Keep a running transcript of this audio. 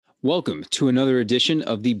Welcome to another edition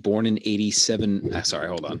of the Born in 87. Sorry,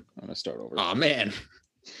 hold on. I'm going to start over. Oh, man.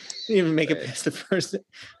 Didn't even make it past the first.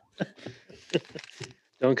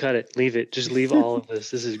 Don't cut it. Leave it. Just leave all of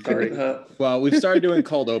this. This is great. Well, we've started doing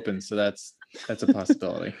cold opens, so that's a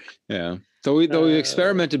possibility. Yeah. So we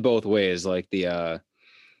experimented both ways, like the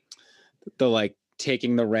like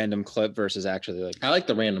taking the random clip versus actually like. I like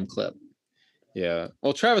the random clip. Yeah.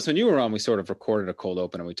 Well, Travis, when you were on, we sort of recorded a cold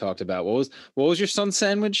open and we talked about what was your son's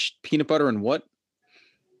sandwich? Peanut butter and what?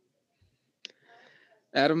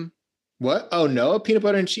 Adam? What? Oh, no. Peanut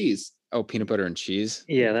butter and cheese. Oh, peanut butter and cheese.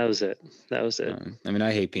 Yeah, that was it. I mean,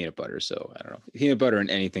 I hate peanut butter, so I don't know. Peanut butter and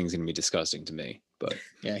anything's going to be disgusting to me. But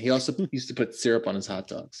yeah, he also used to put syrup on his hot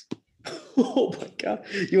dogs. Oh my God.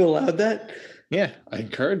 You allowed that? Yeah, I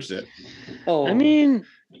encouraged it. Oh, I mean,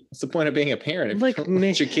 what's the point of being a parent? If like,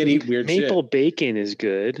 let your kid eat weird maple shit? Bacon is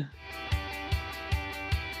good.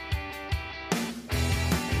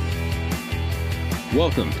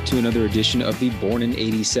 welcome to another edition of the Born in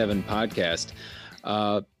 87 podcast.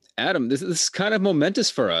 Adam, this is kind of momentous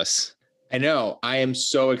for us. I know. I am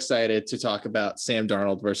so excited to talk about Sam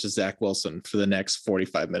Darnold versus Zach Wilson for the next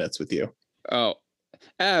 45 minutes with you. Oh,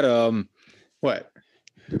 Adam. What?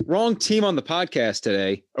 Wrong team on the podcast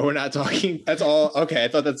today. Oh, we're not talking. That's all. Okay. I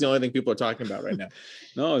thought that's the only thing people are talking about right now.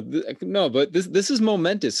 No, but this is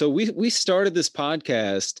momentous. So we started this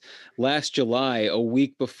podcast last July, a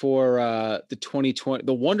week before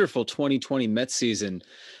the wonderful 2020 Mets season.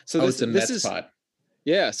 So it's a Mets pod.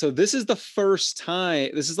 Yeah. So this is the first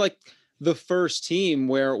time. This is like the first team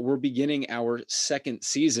where we're beginning our second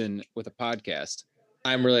season with a podcast.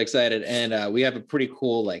 I'm really excited, and we have a pretty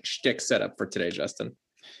cool like shtick setup for today, Justin.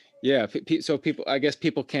 Yeah, so I guess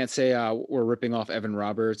people can't say we're ripping off Evan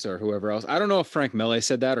Roberts or whoever else. I don't know if Frank Mele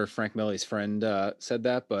said that or Frank Mele's friend said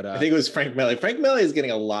that, but I think it was Frank Mele. Frank Mele is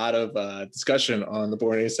getting a lot of discussion on the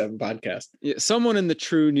Born 87 podcast. Yeah, someone in the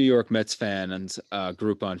true New York Mets fan and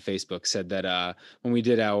group on Facebook said that when we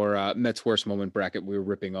did our Mets worst moment bracket, we were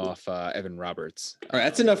ripping off Evan Roberts. All right,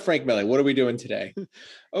 that's enough, Frank Mele. What are we doing today?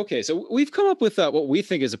 Okay, so we've come up with what we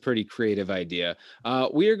think is a pretty creative idea.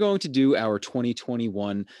 We are going to do our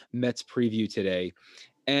 2021 Mets preview today,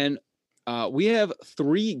 and we have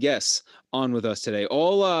three guests on with us today,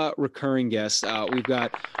 all recurring guests. We've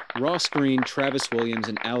got Ross Green, Travis Williams,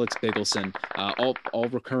 and Alex Bigelson, all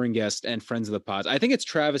recurring guests and friends of the pod. I think it's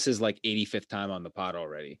Travis's like 85th time on the pod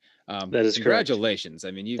already. That is congratulations.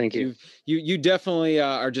 Correct. I mean, Thank you. You definitely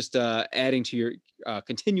are just adding to your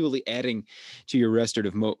continually adding to your record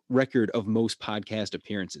of most podcast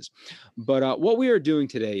appearances. But what we are doing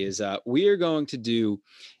today is we are going to do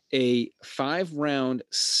a 5-round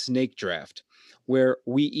snake draft where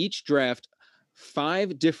we each draft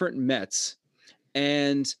 5 different Mets,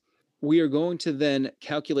 and we are going to then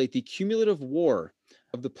calculate the cumulative WAR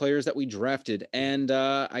of the players that we drafted. And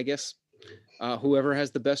I guess whoever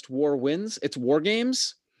has the best WAR wins. It's War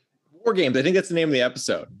Games. War Games. I think that's the name of the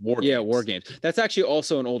episode. War Games. That's actually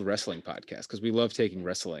also an old wrestling podcast because we love taking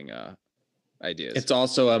wrestling ideas. It's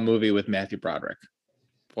also a movie with Matthew Broderick.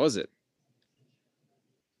 Was it?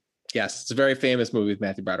 Yes, it's a very famous movie with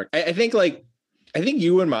Matthew Broderick. I think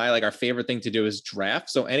you and my our favorite thing to do is draft.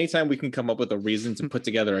 So anytime we can come up with a reason to put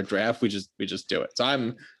together a draft, we just do it. So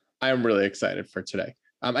I'm really excited for today.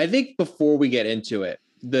 I think before we get into it,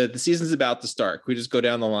 the season's about to start. Can we just go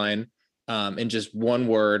down the line in just one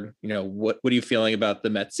word? You know, what are you feeling about the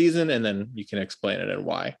Mets season, and then you can explain it and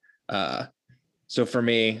why. So for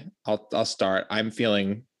me, I'll start. I'm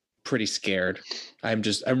feeling pretty scared. I'm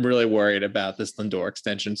really worried about this Lindor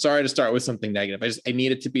extension. Sorry to start with something negative. I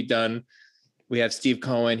need it to be done. We have Steve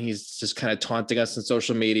Cohen. He's just kind of taunting us on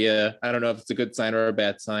social media. I don't know if it's a good sign or a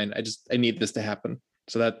bad sign. I need this to happen.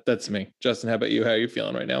 So that's me. Justin, how about you? How are you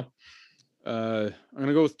feeling right now? I'm going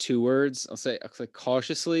to go with 2 words. I'll say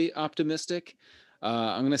cautiously optimistic.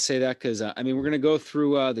 I'm going to say that because, we're going to go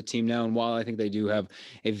through the team now. And while I think they do have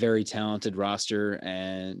a very talented roster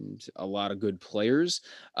and a lot of good players,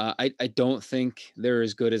 I don't think they're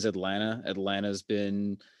as good as Atlanta. Atlanta's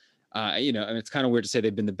been, it's kind of weird to say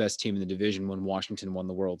they've been the best team in the division when Washington won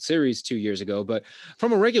the World Series 2 years ago. But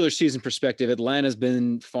from a regular season perspective, Atlanta's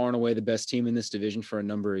been far and away the best team in this division for a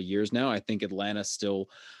number of years now. I think Atlanta's still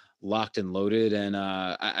locked and loaded. And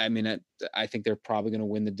I think they're probably going to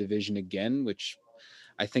win the division again, which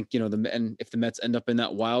I think, if the Mets end up in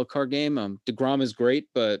that wild card game, DeGrom is great,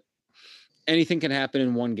 but anything can happen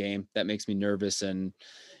in one game. That makes me nervous. And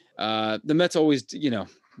the Mets always,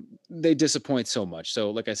 they disappoint so much.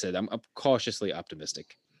 So like I said, I'm cautiously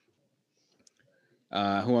optimistic. Who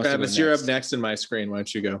wants Travis, to go you're next? up next in my screen. Why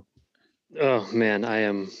don't you go? Oh man, I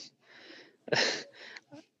am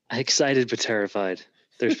excited but terrified.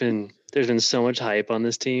 there's been so much hype on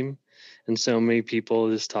this team, and so many people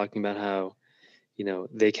just talking about how,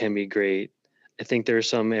 they can be great. I think there are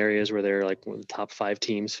some areas where they're like one of the top 5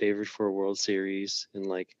 teams favored for a World Series, and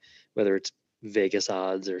like whether it's Vegas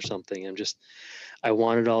odds or something. I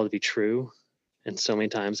want it all to be true. And so many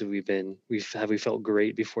times have we felt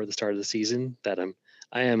great before the start of the season that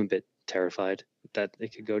I am a bit terrified that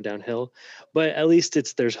it could go downhill. But at least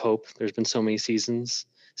there's hope. There's been so many seasons,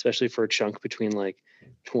 especially for a chunk between like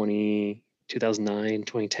 2009,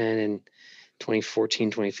 2010, and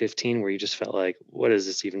 2014, 2015, where you just felt like, what is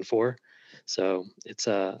this even for? So it's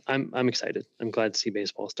I'm excited. I'm glad to see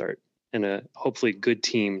baseball start and a hopefully good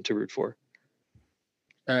team to root for.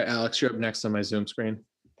 All right, Alex, you're up next on my Zoom screen.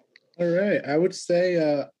 All right. I would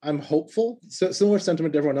say I'm hopeful. So similar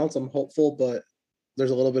sentiment to everyone else. I'm hopeful, but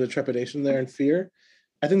there's a little bit of trepidation there and fear.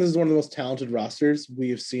 I think this is one of the most talented rosters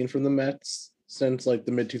we've seen from the Mets since like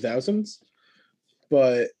the mid 2000s.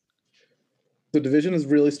 But the division is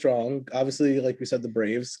really strong. Obviously, like we said, the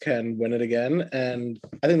Braves can win it again. And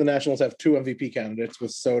I think the Nationals have 2 MVP candidates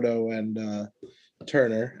with Soto and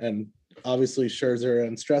Turner. And obviously Scherzer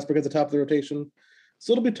and Strasburg at the top of the rotation.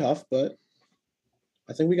 So it'll be tough, but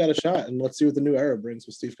I think we got a shot, and let's see what the new era brings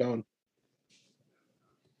with Steve Cohen.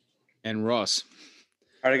 And Ross.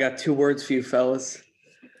 All right, I got 2 words for you, fellas.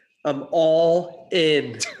 I'm all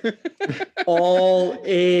in. All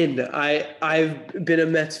in. I've been a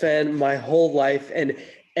Mets fan my whole life, and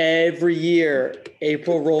every year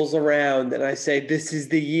April rolls around and I say, this is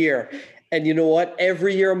the year. And you know what?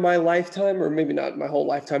 Every year of my lifetime, or maybe not my whole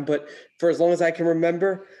lifetime, but for as long as I can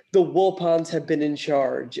remember, the Wilpons have been in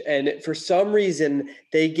charge. And for some reason,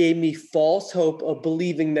 they gave me false hope of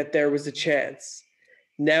believing that there was a chance.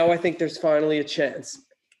 Now I think there's finally a chance,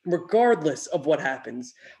 regardless of what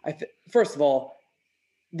happens. First of all,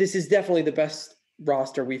 this is definitely the best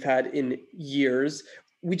roster we've had in years.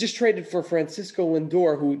 We just traded for Francisco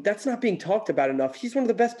Lindor, who that's not being talked about enough. He's one of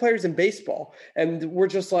the best players in baseball. And we're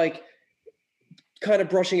just like, kind of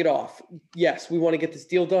brushing it off. Yes, we want to get this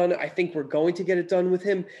deal done. I think we're going to get it done with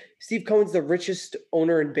him. Steve Cohen's the richest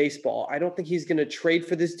owner in baseball. I don't think he's going to trade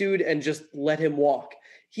for this dude and just let him walk.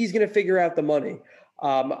 He's going to figure out the money.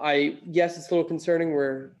 Yes, it's a little concerning.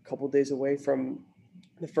 We're a couple of days away from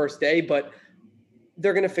the first day, but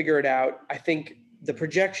they're going to figure it out. I think the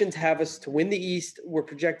projections have us to win the East. We're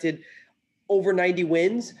projected over 90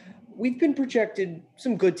 wins. We've been projected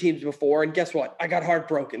some good teams before, and guess what? I got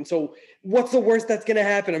heartbroken. So what's the worst that's going to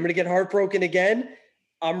happen? I'm going to get heartbroken again.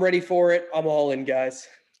 I'm ready for it. I'm all in, guys.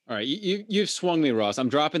 All right, you've swung me, Ross. I'm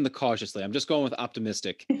dropping the cautiously. I'm just going with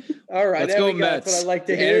optimistic. All right, let's go Mets. That's what I like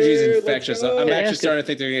to The hear. energy is infectious. I'm May I actually ask starting to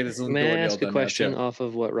think they're going to get this May I ask a done question now, too. off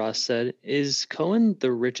of what Ross said? Is Cohen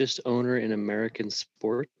the richest owner in American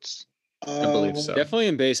sports? I believe so. Definitely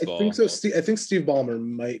in I baseball. think so. I think Steve Ballmer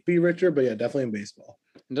might be richer, but yeah, definitely in baseball.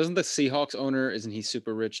 And doesn't the Seahawks owner, isn't he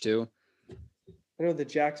super rich too? I know the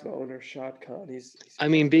Jacksonville owner, Shad Khan. He's I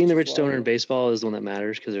mean, being the richest well. owner in baseball is the one that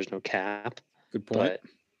matters because there's no cap. Good point.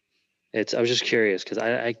 But I was just curious because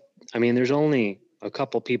I mean, there's only a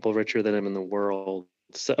couple people richer than him in the world.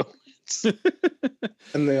 So it's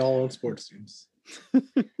And they all own sports teams.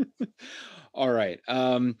 All right.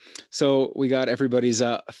 So we got everybody's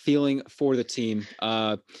feeling for the team.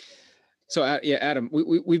 So Adam,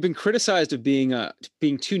 we've been criticized of being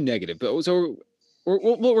too negative, but so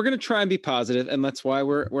we're going to try and be positive, and that's why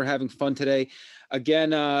we're having fun today.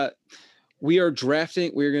 Again, we are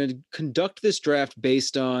drafting. We're going to conduct this draft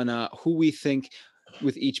based on who we think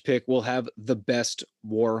with each pick will have the best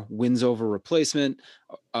WAR, wins over replacement.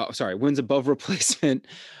 Wins above replacement.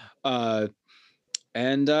 Just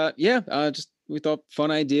we thought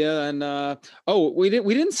fun idea, and we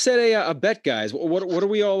didn't set a bet, guys. What are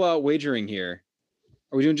we all wagering here?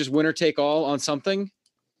 Are we doing just winner take all on something?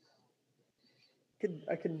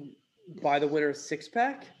 I can buy the winner a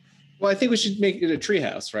 6-pack. Well, I think we should make it a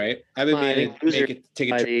treehouse, right? I've been meaning to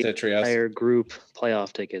take a trip to a treehouse. Higher group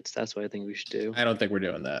playoff tickets. That's what I think we should do. I don't think we're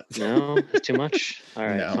doing that. No, it's too much. All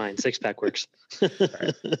right, No. fine. 6-pack works.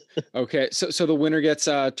 Right. Okay, so the winner gets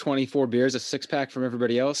 24 beers, a 6-pack from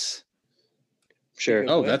everybody else. Sure.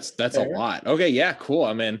 Oh, that's a lot. Okay, yeah, cool.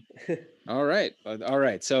 I'm in. All right.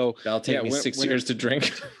 So That'll take me 6 winner- years to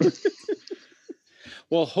drink.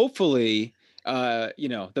 Well, hopefully,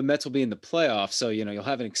 the Mets will be in the playoffs, so you'll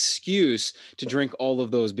have an excuse to drink all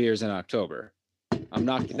of those beers in October. I'm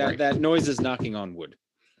knocking that noise is knocking on wood.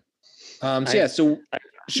 So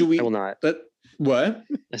should we? I will not. What?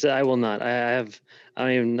 I said I will not. I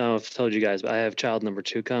don't even know if I told you guys, but I have child number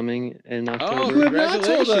 2 coming in October. You have not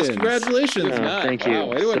told us. Congratulations. Congratulations. No, thank you. Wow,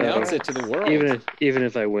 way to So, announce it to the world. Even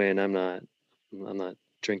if I win, I'm not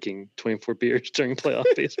drinking 24 beers during playoff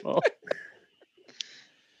baseball.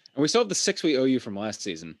 And we still have the 6 we owe you from last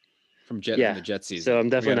season, from Yeah. the Jet season. So I'm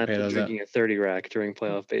definitely gotta not pay those drinking a 30 rack during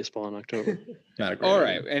playoff baseball in October. Not a great All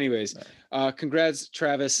idea. right. Anyways, congrats,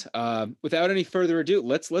 Travis. Without any further ado,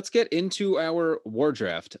 let's get into our war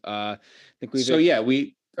draft. I think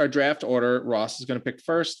Our draft order, Ross is going to pick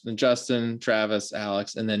first, then Justin, Travis,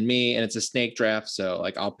 Alex, and then me. And it's a snake draft. So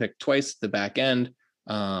like I'll pick twice at the back end.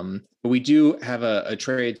 But we do have a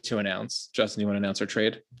trade to announce. Justin, you want to announce our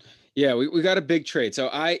trade? Yeah, we got a big trade. So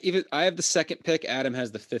I have the second pick. Adam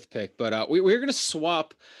has the 5th pick, but we're going to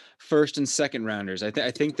swap first and second rounders. I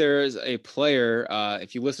think there is a player.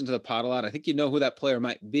 If you listen to the pod a lot, I think you know who that player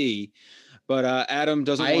might be. But Adam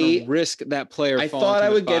doesn't want to risk that player. I thought I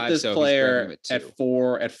would get this player at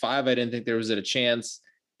 4. At 5, I didn't think there was a chance.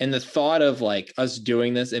 And the thought of like us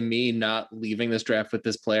doing this and me not leaving this draft with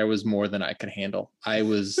this player was more than I could handle. I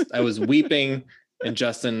was weeping, and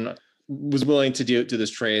Justin was willing to do this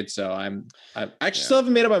trade. So I actually still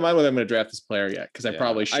haven't made up my mind whether I'm going to draft this player yet, because I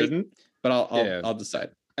probably shouldn't, but I'll decide.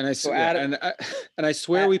 And I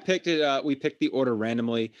swear we picked it. We picked the order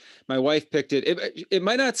randomly. My wife picked it. It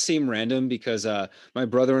might not seem random because my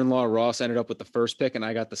brother-in-law Ross ended up with the first pick and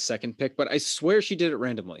I got the second pick, but I swear she did it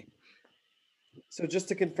randomly. So just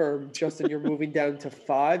to confirm, Justin, you're moving down to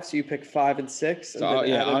 5. So you pick 5 and 6. So I'm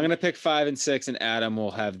going to pick 5 and 6, and Adam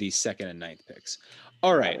will have the 2nd and 9th picks.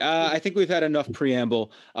 All right. I think we've had enough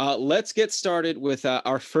preamble. Let's get started with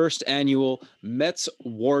our first annual Mets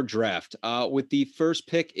War Draft with the first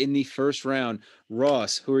pick in the first round.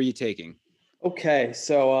 Ross, who are you taking? Okay.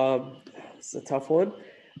 So it's a tough one.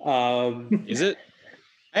 Is it?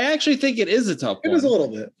 I actually think it is a tough one. It is a little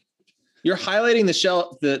bit. You're highlighting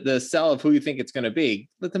the cell of who you think it's going to be.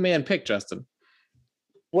 Let the man pick, Justin.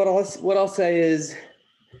 What I'll say is,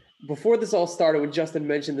 before this all started, when Justin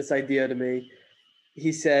mentioned this idea to me,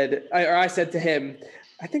 he said, I said to him,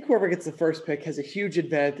 I think whoever gets the first pick has a huge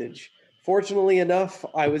advantage. Fortunately enough,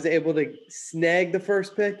 I was able to snag the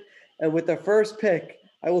first pick. And with the first pick,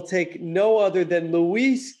 I will take no other than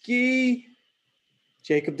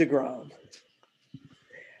Jacob deGrom.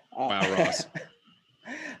 Wow, Ross.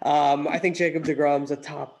 I think Jacob deGrom's a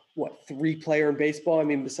top, 3 player in baseball. I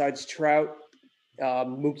mean, besides Trout,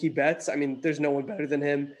 Mookie Betts. I mean, there's no one better than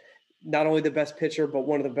him. Not only the best pitcher, but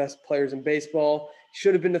one of the best players in baseball.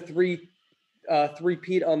 Should have been a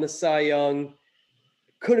three-peat on the Cy Young.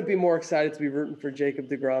 Couldn't be more excited to be rooting for Jacob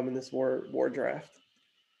deGrom in this war draft.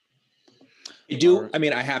 I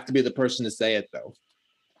mean, I have to be the person to say it, though.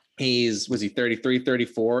 Was he 33,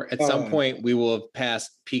 34? At some point, we will have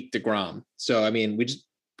passed peak deGrom. So, I mean, we just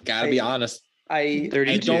got to be honest. I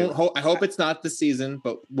hope it's not this season,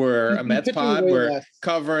 but we're a Mets pod. We're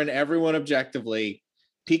covering everyone objectively.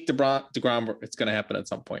 Peak deGrom, it's going to happen at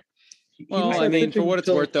some point. Well, I mean, for what it's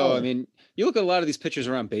worth, though, I mean, you look at a lot of these pitchers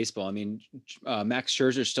around baseball. I mean, Max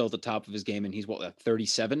Scherzer's still at the top of his game, and he's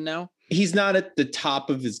 37 now. He's not at the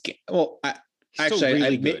top of his game. Well,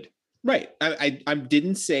 Really good. Right. I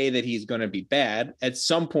didn't say that he's going to be bad. At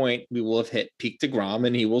some point, we will have hit peak deGrom,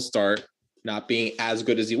 and he will start not being as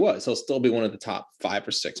good as he was. He'll still be one of the top 5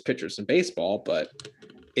 or 6 pitchers in baseball, but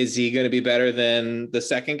is he going to be better than the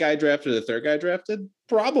second guy drafted or the third guy drafted?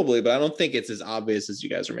 Probably, but I don't think it's as obvious as you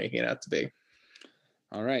guys are making it out to be.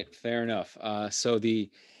 All right, fair enough. So the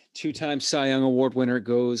 2-time Cy Young Award winner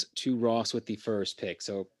goes to Ross with the first pick.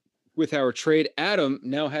 So with our trade, Adam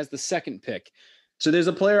now has the second pick. So there's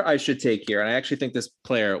a player I should take here, and I actually think this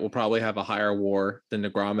player will probably have a higher WAR than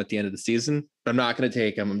deGrom at the end of the season. But I'm not going to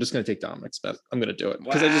take him. I'm just going to take Dominic Smith. I'm going to do it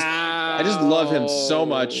because I just love him so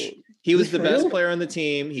much. He was the best player on the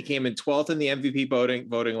team. He came in 12th in the MVP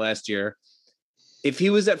voting last year. If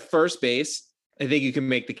he was at first base, I think you can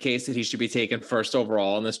make the case that he should be taken first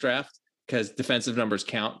overall in this draft because defensive numbers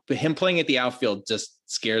count. But him playing at the outfield just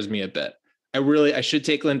scares me a bit. I should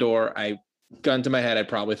take Lindor. Gun to my head, I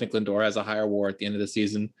probably think Lindor has a higher WAR at the end of the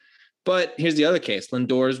season. But here's the other case.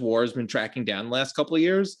 Lindor's WAR has been tracking down the last couple of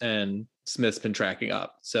years, and Smith's been tracking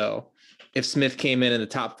up. So if Smith came in the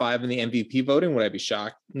top 5 in the MVP voting, would I be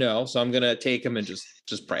shocked? No. So I'm going to take him and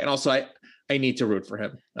just pray. And also, I need to root for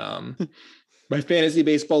him. My fantasy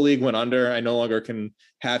baseball league went under. I no longer can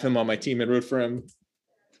have him on my team and root for him.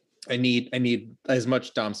 I need as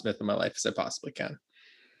much Dom Smith in my life as I possibly can.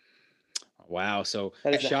 Wow. So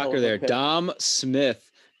shocker there. Dom Smith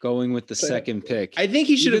going with the second pick. I think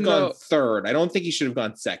he should have gone third. I don't think he should have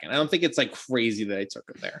gone second. I don't think it's like crazy that I took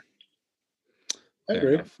him there. I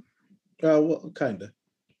agree. Well, kind of.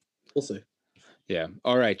 We'll see. Yeah.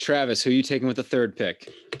 All right. Travis, who are you taking with the third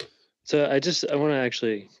pick? So I want to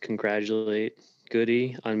actually congratulate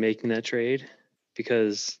Goody on making that trade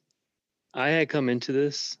because I had come into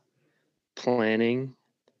this planning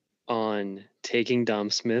on taking Dom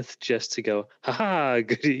Smith just to go, haha,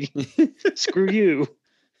 goody, screw you.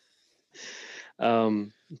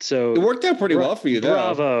 So It worked out pretty well for you, though.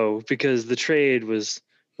 Bravo, because the trade was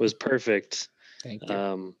perfect. Thank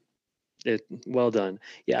you. Well done.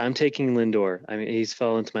 Yeah, I'm taking Lindor. I mean, he's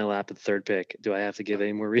fell into my lap at the third pick. Do I have to give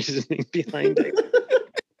any more reasoning behind it?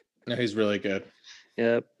 No, he's really good.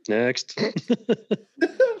 Yep. Next.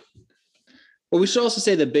 Well, we should also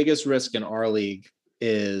say the biggest risk in our league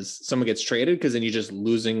is someone gets traded because then you're just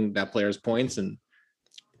losing that player's points. And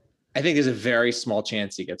I think there's a very small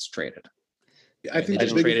chance he gets traded. I think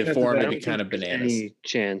Just the biggest traded chance for is him that to be kind of bananas. Any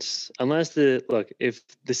chance, unless if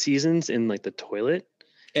the season's in like the toilet,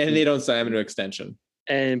 And they don't sign him into extension.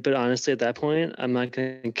 but honestly, at that point, I'm not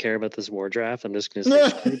going to care about this war draft. I'm just going to say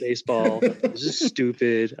screw baseball. This is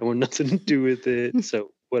stupid. I want nothing to do with it.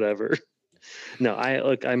 So whatever. No,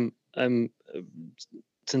 I'm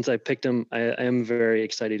since I picked him, I am very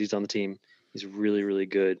excited he's on the team. He's really, really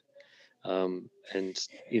good. And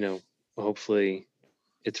hopefully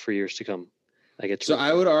it's for years to come. So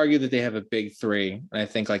I would argue that they have a big three. And I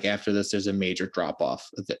think like after this, there's a major drop off.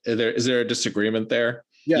 Is there a disagreement there?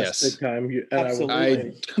 Yes, Yes. big time.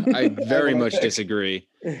 Absolutely. I very much disagree,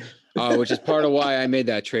 which is part of why I made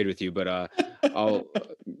that trade with you. But I'll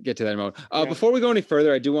get to that in a moment. Before we go any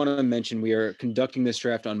further, I do want to mention we are conducting this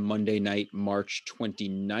draft on Monday night, March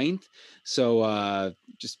 29th. So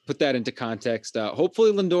just put that into context.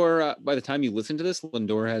 Hopefully Lindor, by the time you listen to this,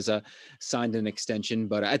 Lindor has signed an extension.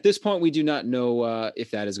 But at this point, we do not know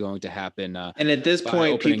if that is going to happen. And at this by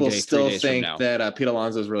point, opening people day, 3 still days from think now. that Pete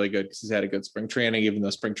Alonso is really good because he's had a good spring training, even though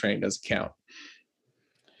spring training doesn't count.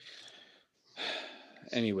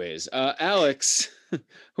 Anyways, Alex,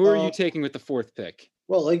 who are you taking with the 4th pick?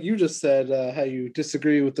 Well, like you just said, how you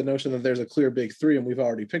disagree with the notion that there's a clear big three and we've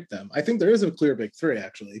already picked them. I think there is a clear big three,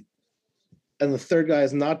 actually. And the third guy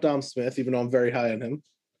is not Dom Smith, even though I'm very high on him.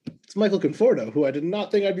 It's Michael Conforto, who I did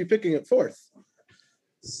not think I'd be picking at 4th.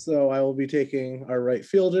 So I will be taking our right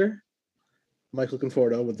fielder, Michael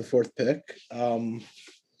Conforto, with the 4th pick.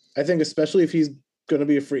 I think especially if he's going to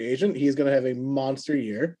be a free agent, he's going to have a monster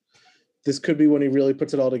year. This could be when he really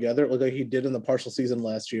puts it all together. It looked like he did in the partial season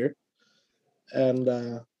last year. And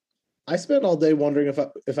I spent all day wondering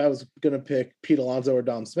if I was going to pick Pete Alonso or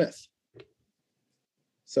Dom Smith.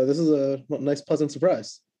 So this is a nice, pleasant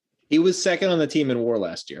surprise. He was second on the team in WAR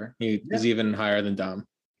last year. He was even higher than Dom.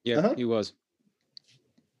 Yeah, he was.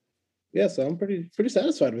 Yeah, so I'm pretty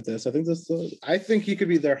satisfied with this. I think he could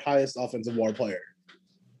be their highest offensive WAR player.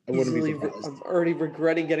 I wouldn't be surprised. I'm already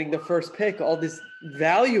regretting getting the first pick. All this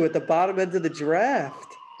value at the bottom end of the draft.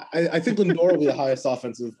 I think Lindor will be the highest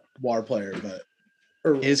offensive WAR player, but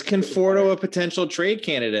is Conforto a potential trade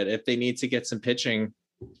candidate if they need to get some pitching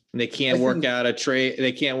and they can't work out a trade?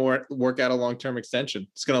 They can't work out a long-term extension.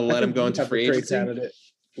 It's going to let him go into free agency.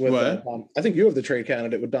 What? I think you have the trade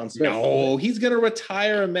candidate with Dom Smith. No, he's going to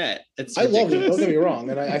retire a Met. I love him. Don't get me wrong,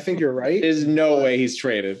 and I think you're right. There's no way he's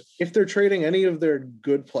traded. If they're trading any of their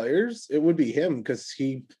good players, it would be him because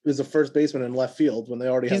he is a first baseman in left field when they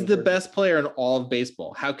already. He's the best player in all of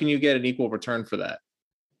baseball. How can you get an equal return for that?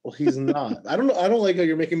 Well, he's not. I don't know. I don't like how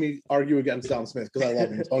you're making me argue against Dom Smith because I love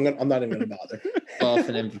him. So I'm not even going to bother. Off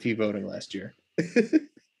in MVP voting last year.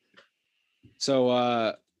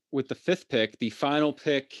 So with the 5th pick, the final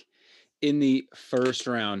pick in the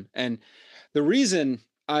 1st round, and the reason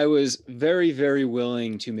I was very, very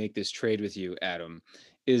willing to make this trade with you, Adam,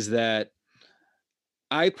 is that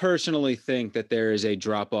I personally think that there is a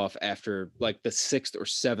drop off after like the 6th or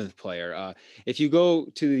 7th player. If you go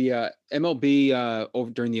to the MLB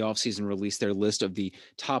over during the offseason, released their list of the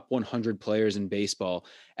top 100 players in baseball,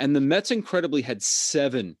 and the Mets incredibly had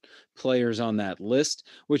 7 players on that list,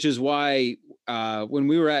 which is why when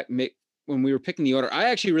we were picking the order, I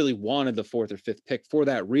actually really wanted the 4th or 5th pick for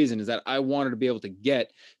that reason, is that I wanted to be able to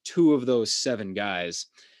get 2 of those 7 guys.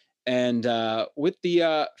 And with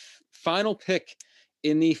the final pick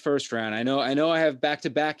in the 1st round, I know I have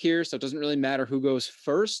back-to-back here, so it doesn't really matter who goes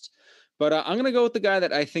first, but I'm going to go with the guy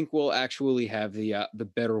that I think will actually have the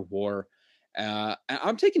better WAR.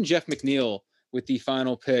 I'm taking Jeff McNeil with the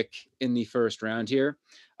final pick in the 1st round here.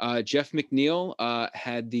 Jeff McNeil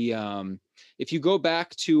had the if you go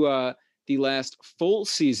back to the last full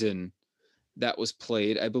season that was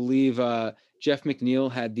played, I believe Jeff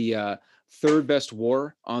McNeil had the 3rd best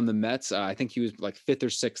WAR on the Mets. I think he was like 5th or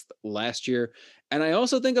 6th last year. And I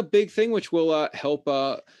also think a big thing which will help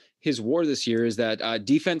his WAR this year is that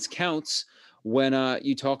defense counts when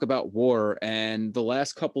you talk about WAR. And the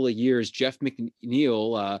last couple of years, Jeff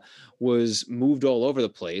McNeil was moved all over the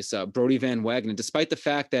place. Brody Van Wagenen, despite the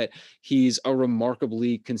fact that he's a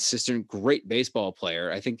remarkably consistent, great baseball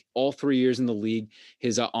player. I think all 3 years in the league,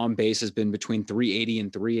 his on base has been between 380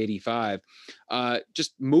 and 385.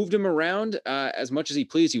 Just moved him around as much as he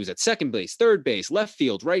pleased. He was at second base, third base, left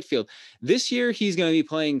field, right field. This year, he's going to be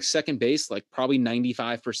playing second base like probably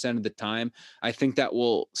 95% of the time. I think that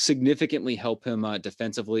will significantly help him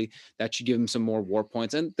defensively. That should give him some more WAR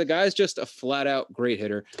points. And the guy's just a flat out great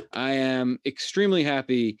hitter. I am extremely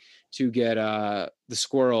happy to get the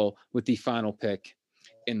Squirrel with the final pick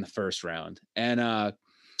in the first round. And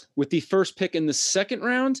with the first pick in the second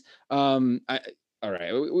round, all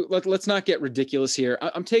right, let's not get ridiculous here.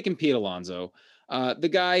 I'm taking Pete Alonso. The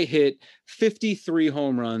guy hit 53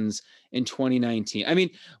 home runs in 2019. I mean,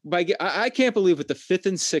 I can't believe with the 5th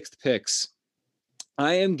and 6th picks,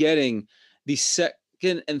 I am getting the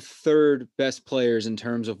second and third best players in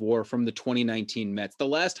terms of WAR from the 2019 Mets. The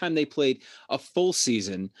last time they played a full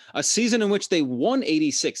season, a season in which they won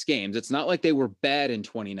 86 games. It's not like they were bad in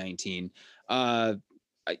 2019.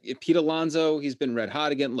 Pete Alonso, he's been red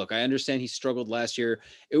hot again. Look, I understand he struggled last year.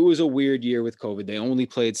 It was a weird year with COVID. They only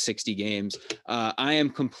played 60 games. I am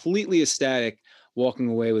completely ecstatic walking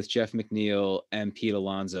away with Jeff McNeil and Pete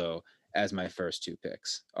Alonso as my first 2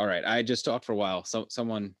 picks. All right, I just talked for a while.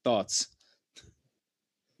 Someone thoughts?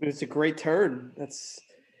 It's a great turn. It's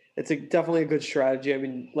definitely a good strategy. I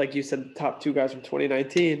mean, like you said, the top 2 guys from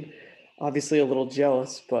 2019. Obviously, a little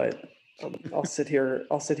jealous, but I'll sit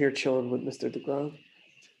here chilling with Mr. DeGrom.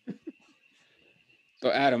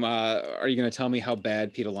 So, Adam, are you going to tell me how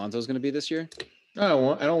bad Pete Alonso is going to be this year? I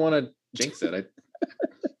don't want to jinx it.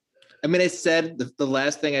 I mean, I said the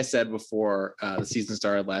last thing I said before the season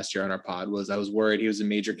started last year on our pod was I was worried he was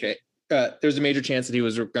there's a major chance that he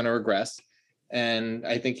was going to regress. And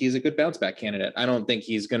I think he's a good bounce back candidate. I don't think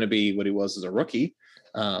he's going to be what he was as a rookie.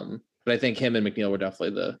 But I think him and McNeil were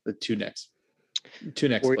definitely the two next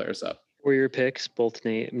players up. Were your picks both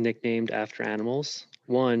nicknamed after animals?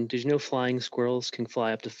 One, did you know flying squirrels can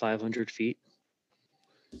fly up to 500 feet?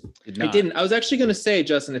 I didn't. I was actually going to say,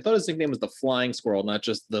 Justin, I thought his nickname was the flying squirrel, not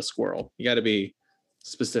just the squirrel. You got to be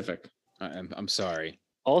specific. I'm sorry.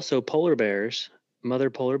 Also, mother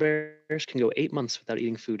polar bears can go 8 months without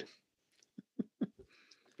eating food.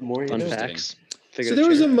 More Fun facts. So there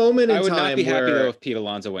was a moment in time I would not be happy where though if Pete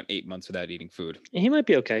Alonso went 8 months without eating food. He might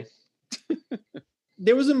be okay.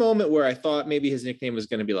 there was a moment where I thought maybe his nickname was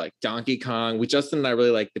going to be like Donkey Kong. Justin and I really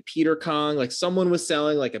like the Peter Kong. Like someone was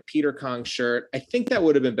selling like a Peter Kong shirt. I think that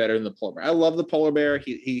would have been better than the polar bear. I love the polar bear.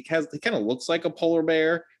 He kind of looks like a polar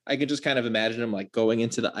bear. I could just kind of imagine him like going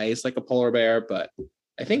into the ice like a polar bear. But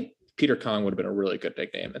I think Peter Kong would have been a really good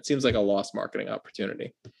nickname. It seems like a lost marketing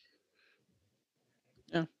opportunity.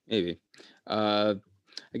 Yeah, maybe. I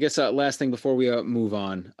guess last thing before we move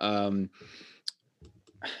on.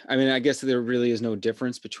 I mean, I guess there really is no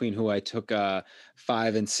difference between who I took 5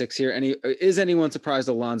 and 6 here. Is anyone surprised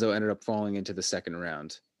Alonso ended up falling into the second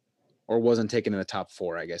round, or wasn't taken in the top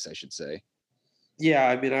 4? I guess I should say. Yeah,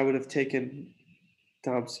 I mean, I would have taken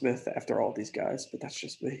Dom Smith after all these guys, but that's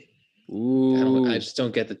just me. Ooh. I just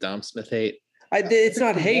don't get the Dom Smith hate. It's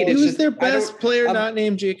not hate. He It's was just, their best player, not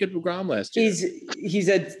named Jacob deGrom last year.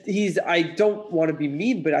 He's. I don't want to be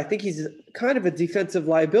mean, but I think he's kind of a defensive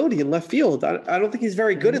liability in left field. I don't think he's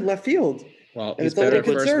very good in left field. Well, And he's it's a little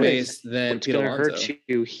better at first concerning. base than What's Pete going to Alonso. hurt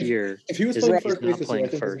you here If he was is playing he's first not base this year, playing I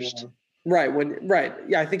think he's first. more. Right.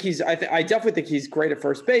 Yeah, I think he's. I definitely think he's great at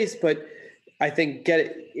first base, but I think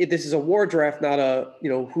this is a WAR draft, not a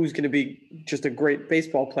who's going to be just a great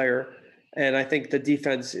baseball player. And I think the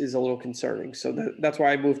defense is a little concerning. So that's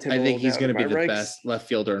why I moved him. I think he's going to be the ranks. best left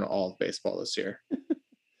fielder in all of baseball this year.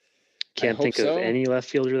 Can't hope think so. of any left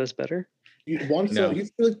fielder that's better. No.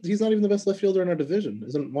 He's not even the best left fielder in our division.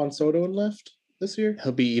 Isn't Juan Soto in left this year?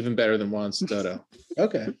 He'll be even better than Juan Soto.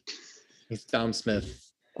 Okay. He's Dom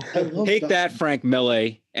Smith. Take that, Frank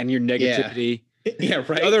Mille, and your negativity. Yeah, right.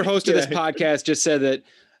 The other host of this Yeah. podcast just said that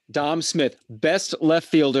Dom Smith, best left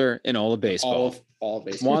fielder in all of baseball. All of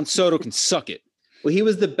baseball. Juan Soto can suck it. Well, he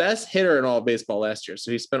was the best hitter in all of baseball last year.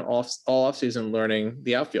 So he spent all offseason learning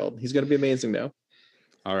the outfield. He's going to be amazing now.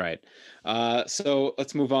 All right. So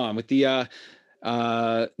let's move on with the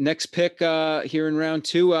next pick here in round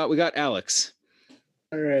 2. We got Alex.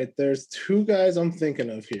 All right. There's 2 guys I'm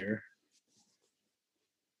thinking of here.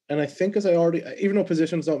 And I think even though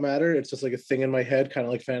positions don't matter, it's just like a thing in my head, kind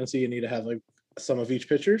of like fantasy. You need to have like some of each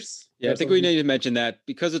pitchers. Yeah, I think we need to mention that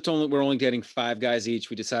because we're only getting 5 guys each.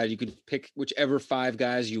 We decided you could pick whichever 5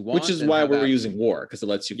 guys you want. Which is and why have we're that- using WAR, because it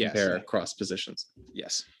lets you Yes. compare across positions.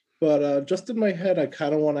 Yes. But just in my head, I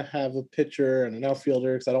kind of want to have a pitcher and an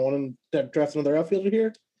outfielder because I don't want to draft another outfielder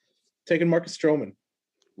here. Taking Marcus Stroman.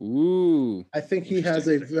 Ooh. I think he has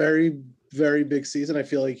a very, very big season. I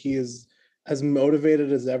feel like he is as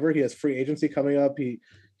motivated as ever. He has free agency coming up. He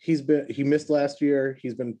missed last year.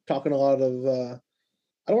 He's been talking a lot of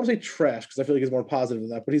I don't want to say trash because I feel like he's more positive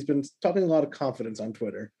than that, but he's been talking a lot of confidence on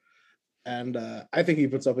Twitter. And I think he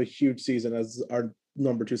puts up a huge season as our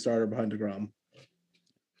number 2 starter behind DeGrom.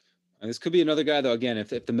 And this could be another guy, though, again, if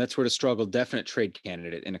the Mets were to struggle, definite trade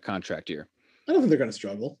candidate in a contract year. I don't think they're going to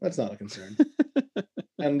struggle. That's not a concern.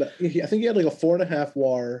 And I think he had like a 4.5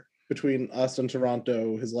 WAR between us and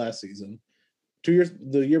Toronto his last season. 2 years,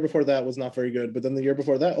 the year before that was not very good, but then the year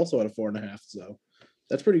before that also had a 4.5. So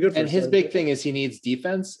that's pretty good. And his big thing is he needs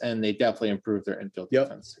defense, and they definitely improved their infield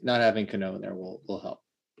defense. Not having Cano in there will help.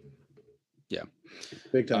 Yeah,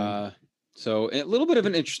 big time. So a little bit of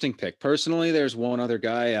an interesting pick. Personally, there's one other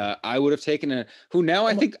guy I would have taken who now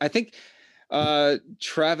I think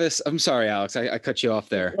Travis. I'm sorry, Alex, I cut you off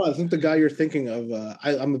there. Well, I think the guy you're thinking of,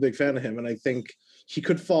 I'm a big fan of him, and I think he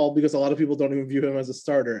could fall because a lot of people don't even view him as a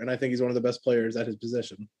starter, and I think he's one of the best players at his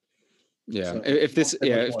position. Yeah, so,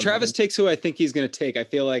 if Travis takes who I think he's going to take, I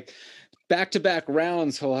feel like back-to-back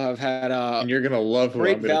rounds he'll have had and you're going to love who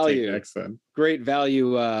I'm going to take next then. Great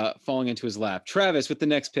value falling into his lap. Travis, with the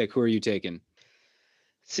next pick, who are you taking?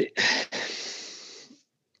 See,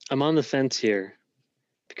 I'm on the fence here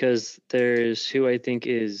because there's who I think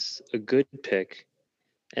is a good pick,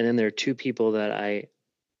 and then there are 2 people that I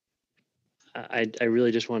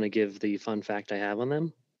really just want to give the fun fact I have on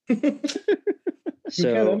them.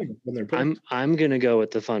 So I'm going to go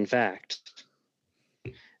with the fun fact.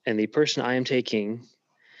 And the person I am taking,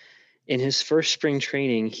 in his first spring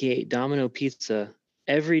training, he ate Domino pizza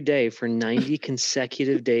every day for 90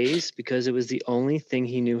 consecutive days because it was the only thing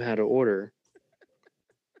he knew how to order.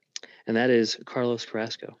 And that is Carlos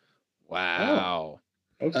Carrasco. Wow.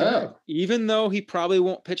 Oh. Okay. Even though he probably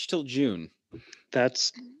won't pitch till June.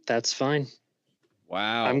 That's fine.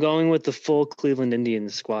 Wow. I'm going with the full Cleveland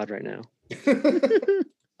Indians squad right now.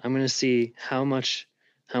 I'm going to see how much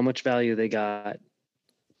value they got.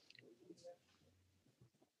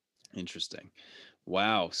 Interesting.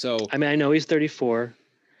 Wow. So I mean, I know he's 34.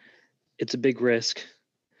 It's a big risk.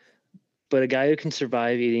 But a guy who can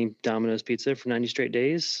survive eating Domino's pizza for 90 straight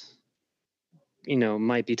days,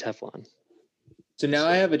 might be Teflon. So now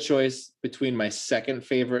I have a choice between my second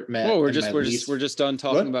favorite Met. Oh, we're just done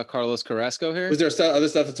talking about Carlos Carrasco here. Was there other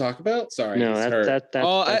stuff to talk about? Sorry. No, that's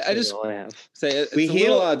I just all I have. Say we hate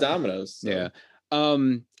a lot of Domino's. So. Yeah.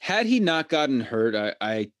 Had he not gotten hurt,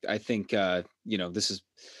 I think this is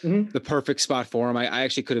the perfect spot for him. I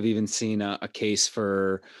actually could have even seen a case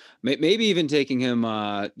for maybe even taking him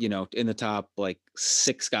in the top like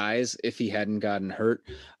 6 guys if he hadn't gotten hurt.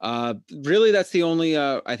 Really, that's the only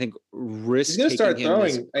I think risk. He's gonna start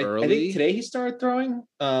throwing. I think today he started throwing.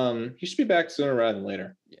 He should be back sooner rather than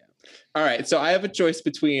later. Yeah. All right, so I have a choice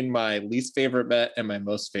between my least favorite Met and my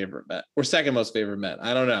most favorite Met, or second most favorite Met.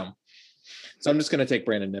 I don't know. So I'm just going to take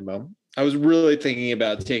Brandon Nimmo. I was really thinking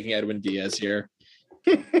about taking Edwin Diaz here.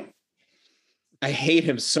 I hate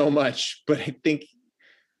him so much, but I think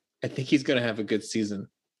he's going to have a good season.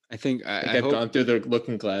 I've gone through the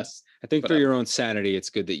looking glass. I think for your own sanity,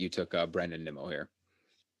 it's good that you took Brandon Nimmo here.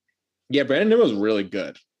 Yeah, Brandon Nimmo is really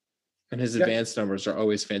good, and his advanced numbers are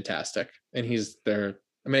always fantastic. And he's there.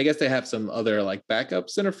 I mean, I guess they have some other like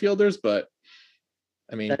backup center fielders, but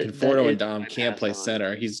I mean, Conforto and Dom can't play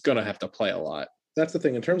center. He's going to have to play a lot. That's the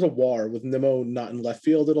thing. In terms of WAR, with Nimmo not in left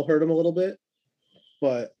field, it'll hurt him a little bit.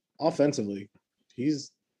 But offensively,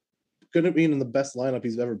 he's going to be in the best lineup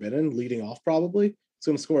he's ever been in, leading off probably. He's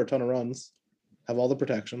going to score a ton of runs, have all the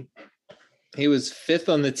protection. He was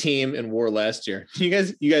 5th on the team in WAR last year. You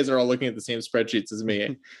guys are all looking at the same spreadsheets as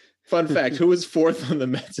me. Fun fact, who was 4th on the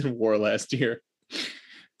Mets in WAR last year?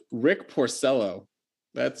 Rick Porcello.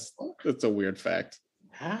 That's a weird fact.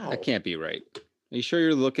 How? That can't be right. Are you sure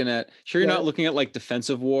you're not looking at like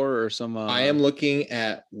defensive WAR or some? I am looking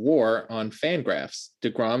at WAR on Fangraphs.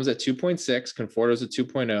 DeGrom's at 2.6, Conforto's at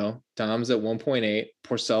 2.0, Dom's at 1.8,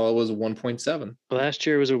 Porcello was 1.7. Last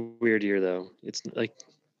year was a weird year though. It's like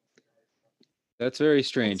that's very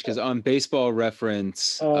strange because on Baseball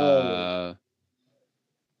Reference, the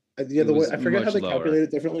way I forget how they calculate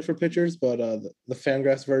it differently for pitchers, but the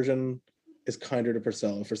Fangraphs version is kinder to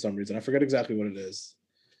Porcello for some reason. I forget exactly what it is.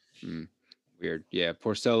 Weird. Yeah,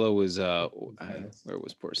 Porcello was where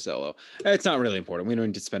was Porcello? It's not really important. We don't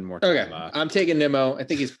need to spend more time. Okay. I'm taking Nimmo. I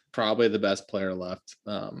think he's probably the best player left.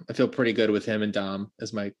 I feel pretty good with him and Dom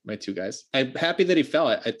as my 2 guys. I'm happy that he fell.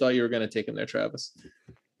 I thought you were going to take him there, Travis.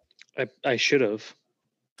 I should have.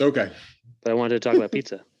 Okay. But I wanted to talk about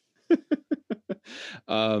pizza.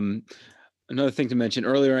 Another thing to mention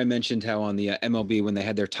earlier, I mentioned how on the MLB, when they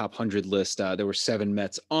had their top 100 list, there were 7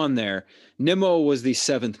 Mets on there. Nimmo was the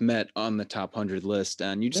 7th Met on the top 100 list,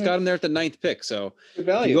 and you just got him there at the 9th pick. So Good if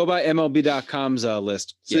value. you go by MLB.com's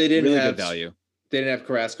list, So they didn't really have good value. They didn't have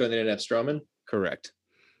Carrasco and they didn't have Stroman. Correct.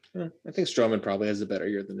 I think Stroman probably has a better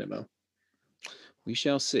year than Nimmo. We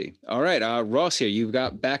shall see. All right, Ross here. You've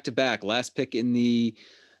got back-to-back. Last pick in the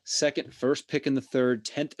second, first pick in the third,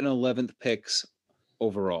 10th and 11th picks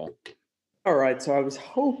overall. All right, so I was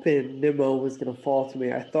hoping Nimmo was going to fall to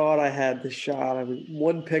me. I thought I had the shot. I was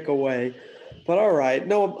 1 pick away. But all right.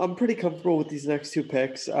 No, I'm pretty comfortable with these next 2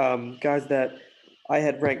 picks. Guys that I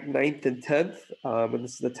had ranked 9th and 10th, and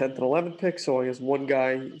this is the 10th and 11th pick, so I guess one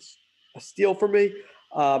guy is a steal for me.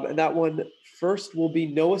 And that one first will be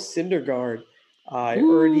Noah Syndergaard. I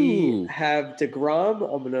already have DeGrom.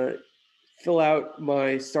 I'm going to fill out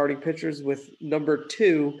my starting pitchers with number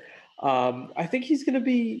 2. I think he's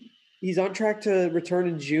on track to return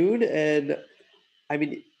in June. And I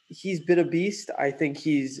mean, he's been a beast. I think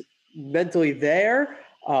he's mentally there.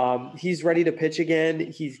 He's ready to pitch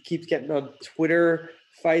again. He keeps getting on Twitter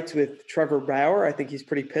fights with Trevor Bauer. I think he's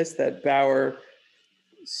pretty pissed that Bauer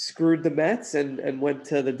screwed the Mets and went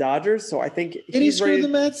to the Dodgers. So I think Did he screw the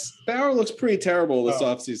Mets? Bauer looks pretty terrible this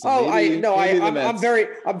offseason.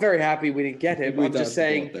 I'm very happy we didn't get him. I'm just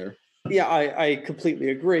saying. Yeah, I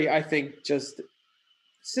completely agree. I think just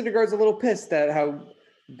Syndergaard's a little pissed at how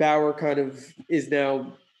Bauer kind of is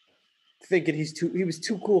now thinking he was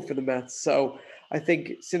too cool for the Mets. So I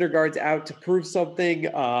think Syndergaard's out to prove something.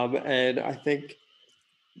 And I think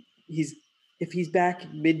if he's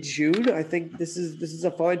back mid-June, I think this is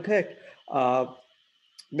a fine pick.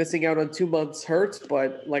 Missing out on 2 months hurts,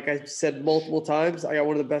 but like I said multiple times, I got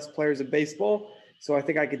one of the best players in baseball, so I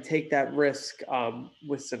think I could take that risk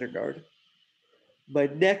with Syndergaard. My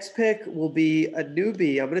next pick will be a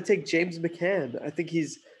newbie. I'm going to take James McCann. I think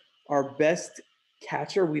he's our best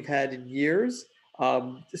catcher we've had in years,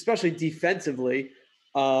 especially defensively.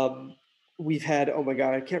 We've had, oh my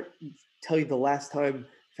God, I can't tell you the last time we've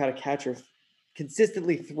had a catcher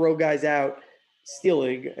consistently throw guys out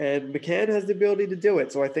stealing, and McCann has the ability to do it.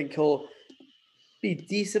 So I think he'll be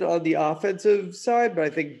decent on the offensive side, but I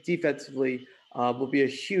think defensively will be a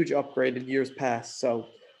huge upgrade in years past. So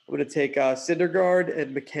I'm going to take Syndergaard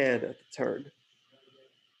and McCann at the turn.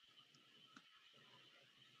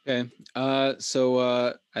 Okay.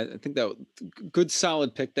 So I think that good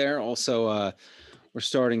solid pick there. Also, we're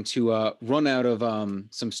starting to run out of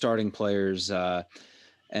some starting players.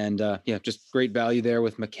 Just great value there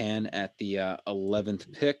with McCann at the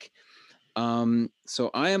 11th pick. So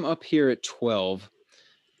I am up here at 12,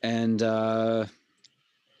 and do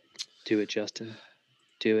it, Justin.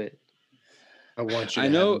 Do it. I want you to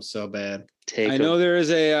have him so bad. I know there is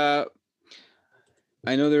a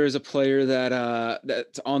player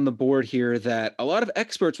that's on the board here that a lot of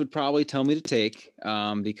experts would probably tell me to take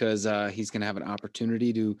because he's going to have an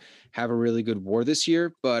opportunity to have a really good WAR this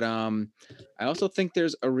year. But I also think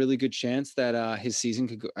there's a really good chance that his season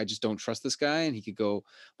could go. I just don't trust this guy, and he could go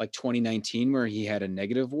like 2019 where he had a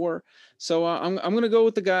negative WAR. So I'm going to go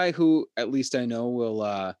with the guy who at least I know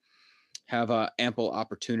will have ample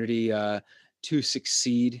opportunity to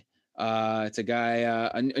succeed. It's a guy,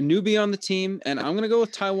 a newbie on the team, and I'm going to go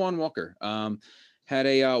with Taijuan Walker. Had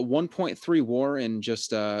a 1.3 WAR in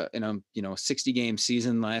just in a 60 game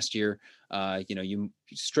season last year. You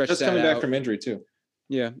stretch just that coming out. Back from injury too.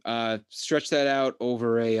 Yeah, stretch that out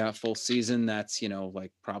over a full season. That's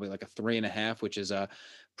probably like a 3.5, which is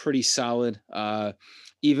pretty solid.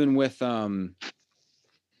 Even with I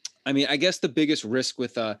guess the biggest risk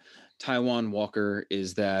with Taijuan Walker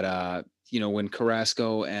is that when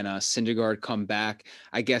Carrasco and Syndergaard come back,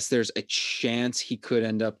 I guess there's a chance he could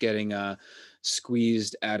end up getting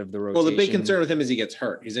squeezed out of the rotation. Well, the big concern with him is he gets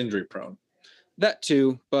hurt. He's injury prone. That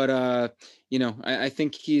too, but I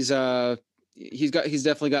think he's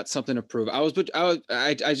definitely got something to prove. I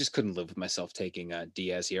just couldn't live with myself taking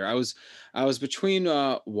Diaz here. I was between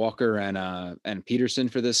Walker and Peterson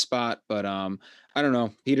for this spot, but I don't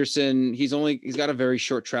know. Peterson, he's got a very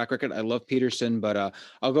short track record. I love Peterson, but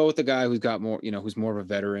I'll go with the guy who's got more, who's more of a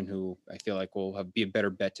veteran, who I feel like will be a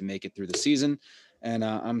better bet to make it through the season. And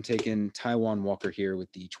I'm taking Taijuan Walker here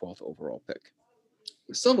with the 12th overall pick.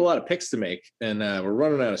 We still have a lot of picks to make, and we're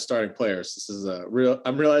running out of starting players. This is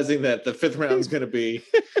I'm realizing that the 5th round is going to be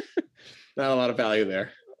not a lot of value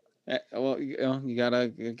there. Well, you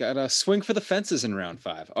gotta swing for the fences in round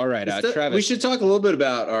 5. All right, Travis. We should talk a little bit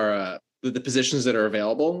about our the positions that are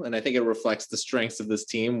available, and I think it reflects the strengths of this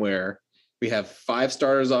team, where we have 5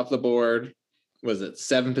 starters off the board, was it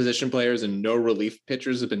 7 position players and no relief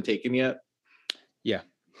pitchers have been taken yet? Yeah.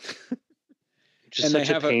 Just And they such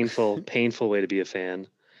a have a- painful way to be a fan.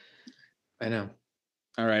 I know.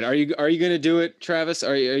 All right. Are you going to do it, Travis?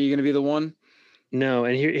 Are you going to be the one? No,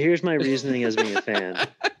 and here's my reasoning as being a fan.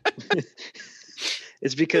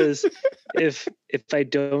 It's because if I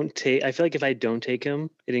don't take, I feel like if I don't take him,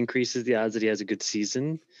 it increases the odds that he has a good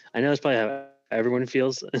season. I know that's probably how everyone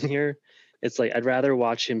feels in here. It's like I'd rather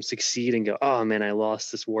watch him succeed and go, oh man, I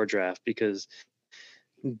lost this war draft because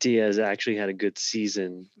Diaz actually had a good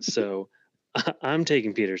season. So I'm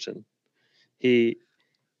taking Peterson. I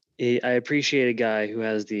appreciate a guy who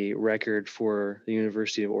has the record for the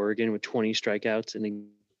University of Oregon with 20 strikeouts in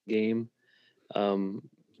a game.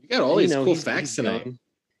 You got all these cool facts tonight. young.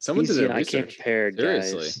 Someone did their I can't research. compare,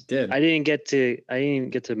 Seriously. guys. Did. I didn't get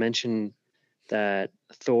to mention that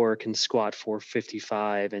Thor can squat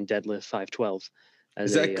 455 and deadlift 512.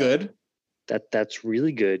 Is that good? That's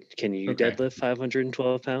really good. Can you Okay. deadlift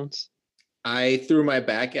 512 pounds? I threw my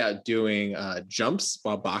back out doing jumps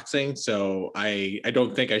while boxing, so I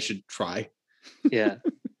don't think I should try. Yeah.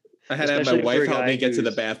 I had to have my Especially for wife a help guy me get to the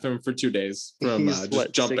who's- bathroom for 2 days from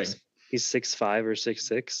just jumping. He's 6'5" or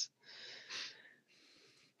 6'6".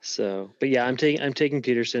 So, but yeah, I'm taking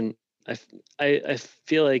Peterson. I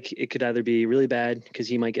feel like it could either be really bad because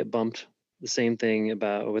he might get bumped. The same thing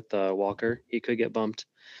about with Walker. He could get bumped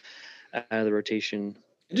out of the rotation.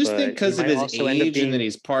 I just but think he because of might his also end up age and being that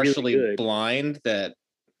he's partially good. blind, that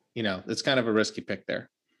it's kind of a risky pick there.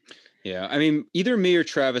 Yeah. I mean, either me or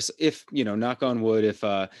Travis, if, knock on wood, if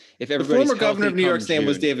The everybody's former governor of healthy New York's come name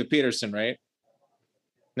was June. David Peterson, right?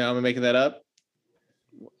 No, am I making that up?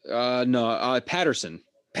 No, Patterson.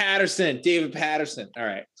 Patterson, David Patterson. All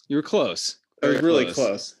right. You were close. It was Very really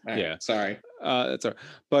close. All right, Yeah. Sorry. That's all right.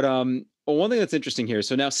 But one thing that's interesting here.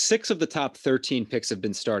 So now 6 of the top 13 picks have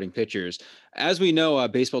been starting pitchers. As we know,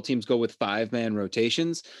 baseball teams go with 5-man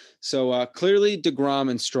rotations. So clearly DeGrom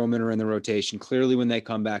and Stroman are in the rotation. Clearly when they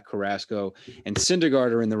come back, Carrasco and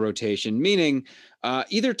Syndergaard are in the rotation, meaning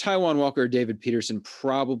either Taijuan Walker or David Peterson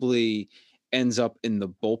probably ends up in the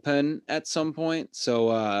bullpen at some point.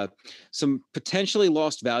 So some potentially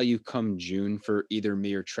lost value come June for either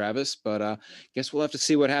me or Travis, but guess we'll have to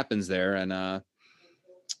see what happens there. And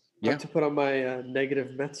Yeah. To put on my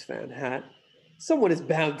negative Mets fan hat, someone is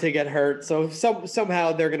bound to get hurt. So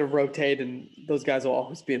somehow they're going to rotate, and those guys will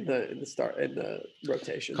always be in the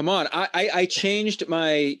rotation. Come on, I changed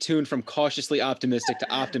my tune from cautiously optimistic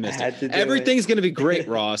to optimistic. had to do Everything's going to be great,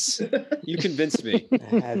 Ross. You convinced me.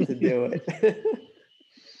 I had to do it.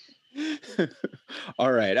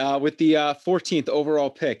 All right, with the 14th overall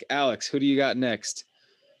pick, Alex, who do you got next?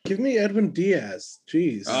 Give me Edwin Diaz.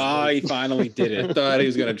 Jeez. Oh, he finally did I it. thought he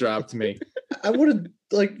was going to drop to me. I would have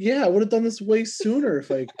I would have done this way sooner if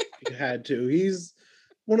I had to. He's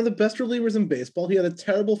one of the best relievers in baseball. He had a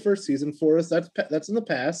terrible first season for us. That's in the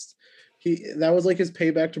past. That was like his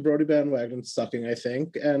payback to Brody Bandwagon sucking, I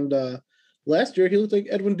think. And last year he looked like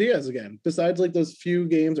Edwin Diaz again. Besides like those few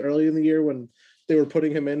games early in the year when they were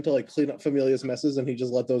putting him in to like clean up Familia's messes and he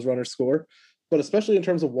just let those runners score. But especially in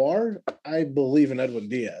terms of WAR, I believe in Edwin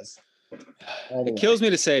Diaz. It kills me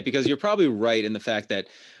to say it because you're probably right in the fact that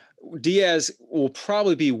Diaz will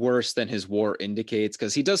probably be worse than his WAR indicates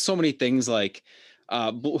because he does so many things like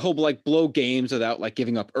he'll like blow games without like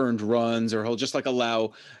giving up earned runs, or he'll just like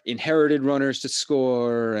allow inherited runners to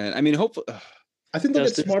score. And I mean, hopefully, I think they'll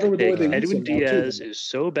get smarter with the way they use Edwin him now, too. Diaz is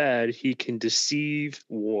so bad he can deceive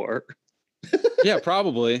WAR. yeah,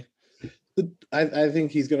 probably. I think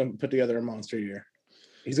he's going to put together a monster year.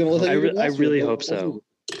 He's going to look like I really hope so.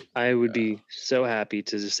 I would be so happy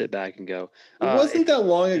to just sit back and go. It wasn't that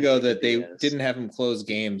long ago that they Diaz. didn't have him close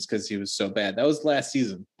games because he was so bad. That was last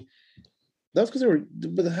season. That was because they were.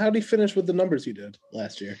 But how did he finish with the numbers he did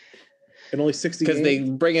last year? In only 60 Because games?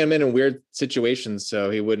 they bring him in weird situations, so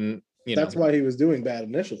he wouldn't. That's why he was doing bad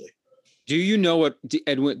initially. Do you know what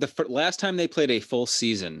Edwin? Last time they played a full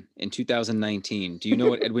season in 2019. Do you know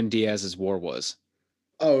what Edwin Diaz's WAR was?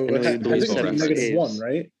 Oh, I know I he think believes it's in negative saves. 1,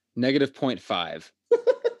 right? Negative 0.5.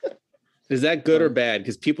 Is that good or bad?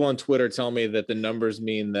 Because people on Twitter tell me that the numbers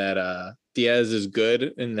mean that Diaz is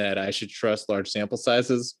good and that I should trust large sample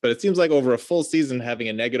sizes. But it seems like over a full season, having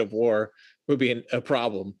a negative WAR would be a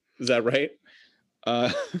problem. Is that right?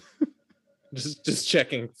 Just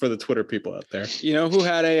checking for the Twitter people out there. You know who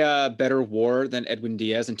had a better WAR than Edwin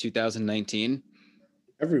Diaz in 2019?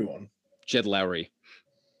 Everyone. Jed Lowry.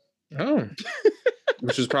 Oh,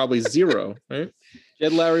 which is probably 0, right?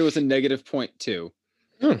 Jed Lowry was a negative 0.2.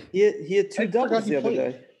 He had two I doubles forgot he the other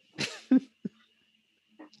played. day.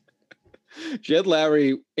 Jed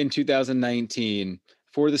Lowry in 2019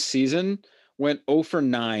 for the season went 0 for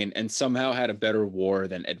 9 and somehow had a better WAR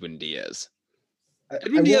than Edwin Diaz. I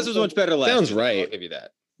Edwin Diaz was much better last Sounds year. right. I'll give you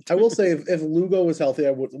that. I will say if Lugo was healthy,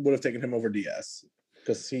 I would have taken him over Diaz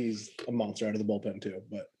because he's a monster out of the bullpen too.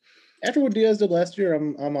 But after what Diaz did last year,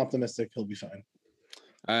 I'm optimistic he'll be fine.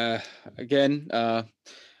 Again,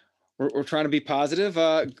 we're trying to be positive.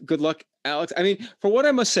 Good luck, Alex. I mean, for what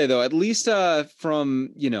I must say though, at least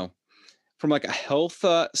from like a health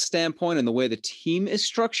standpoint and the way the team is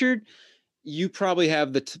structured, you probably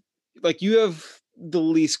have you have the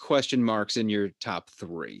least question marks in your top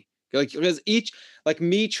 3. Like because each, like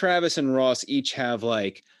me, Travis, and Ross each have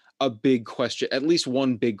like a big question, at least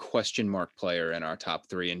one big question mark player in our top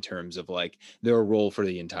 3 in terms of like their role for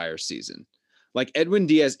the entire season. Like Edwin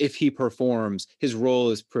Diaz, if he performs, his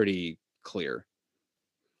role is pretty clear.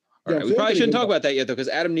 All right, we probably shouldn't talk about that yet though, because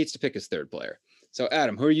Adam needs to pick his 3rd player. So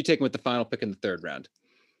Adam, who are you taking with the final pick in the 3rd round?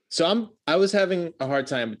 So I was having a hard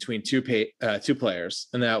time between two players,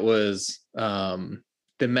 and that was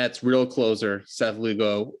the Mets' real closer, Seth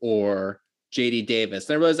Lugo, or JD Davis.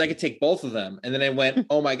 And I realized I could take both of them. And then I went,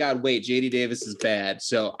 oh my God, wait, JD Davis is bad.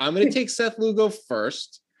 So I'm going to take Seth Lugo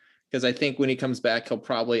first, because I think when he comes back, he'll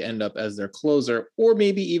probably end up as their closer or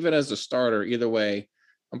maybe even as a starter. Either way,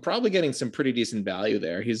 I'm probably getting some pretty decent value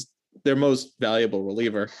there. He's their most valuable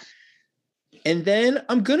reliever. And then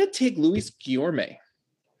I'm going to take Luis Guillorme.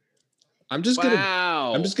 I'm just going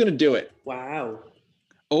to do it. Wow.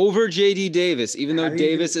 Over JD Davis, even though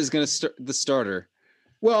Davis is going to start the starter.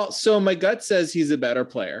 Well, so my gut says he's a better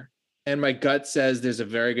player. And my gut says there's a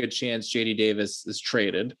very good chance JD Davis is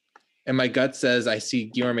traded. And my gut says I see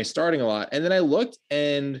Guillorme starting a lot. And then I looked,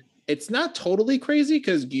 and it's not totally crazy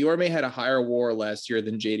because Guillorme had a higher WAR last year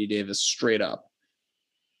than JD Davis straight up.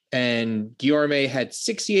 And Guillorme had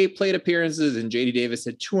 68 plate appearances and JD Davis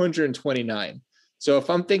had 229. So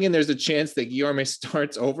if I'm thinking there's a chance that Guillorme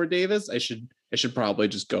starts over Davis, I should probably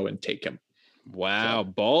just go and take him. Wow,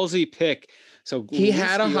 so, ballsy pick. So he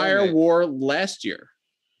had a higher WAR last year.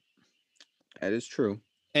 That is true.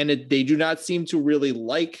 And they do not seem to really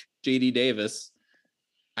like JD Davis.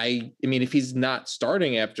 I mean, if he's not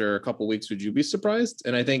starting after a couple of weeks, would you be surprised?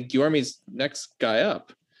 And I think Guillorme's next guy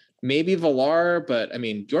up. Maybe Villar, but I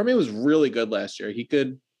mean, Guillorme was really good last year. He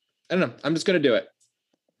could, I don't know. I'm just going to do it.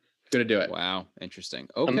 Wow. Interesting.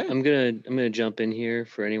 Okay. I'm gonna jump in here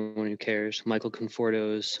for anyone who cares. Michael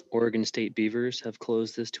Conforto's Oregon State Beavers have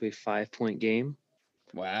closed this to a 5-point game.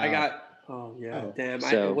 Wow. Damn.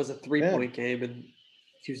 It was a 3-point game, and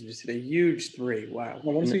Houston just hit a huge 3. Wow.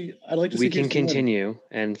 I'd like to see. We can continue,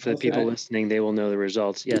 and for the people listening, they will know the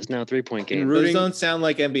results. Yes, now 3-point game. Those don't sound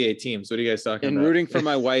like NBA teams. What are you guys talking about? In rooting for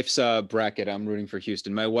my wife's bracket, I'm rooting for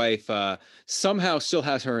Houston. My wife somehow still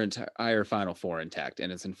has her entire Final Four intact,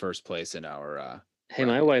 and it's in first place in our. Hey,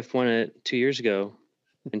 my wife won it 2 years ago,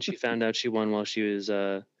 and she found out she won while she was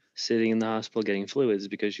sitting in the hospital getting fluids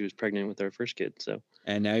because she was pregnant with our first kid. So.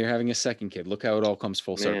 And now you're having a second kid. Look how it all comes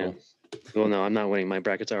full circle. Well, no, I'm not winning. My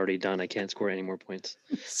bracket's already done. I can't score any more points.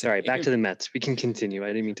 All right, back to the Mets. We can continue. I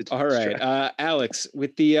didn't mean to. All right, Alex,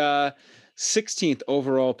 with the 16th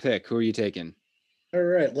overall pick, who are you taking? All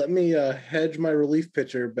right, let me hedge my relief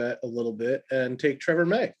pitcher bet a little bit and take Trevor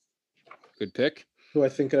May. Good pick. Who I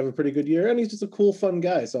think could have a pretty good year, and he's just a cool, fun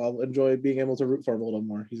guy. So I'll enjoy being able to root for him a little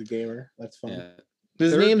more. He's a gamer. That's fun. Yeah.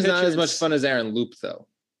 His name's not as much fun as Aaron Loop, though.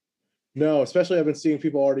 No, especially I've been seeing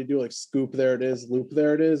people already do like scoop there it is, loop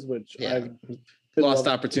there it is, which I've lost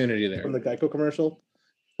opportunity there from the Geico commercial.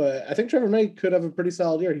 But I think Trevor May could have a pretty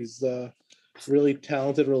solid year. He's a really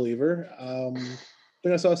talented reliever. I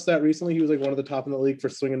think I saw a stat recently. He was like one of the top in the league for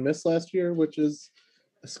swing and miss last year, which is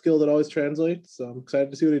a skill that always translates. So I'm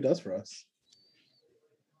excited to see what he does for us.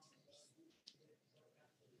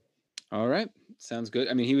 All right. Sounds good.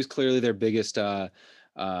 I mean, he was clearly their biggest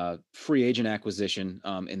free agent acquisition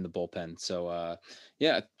in the bullpen. So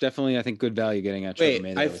definitely I think good value getting at Trevor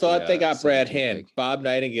May. I thought they got Brad Hand. Bob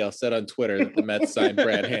Nightingale said on Twitter that the Mets signed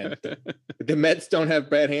Brad Hand. The Mets don't have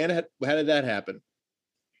Brad Hand. How did that happen?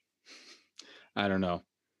 I don't know.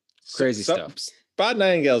 Crazy stuff. Bob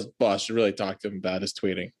Nightingale's boss should really talk to him about his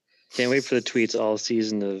tweeting. Can't wait for the tweets all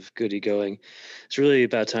season of Goody going. It's really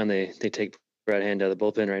about time they take Brad Hand out of the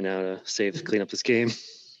bullpen right now to clean up this game.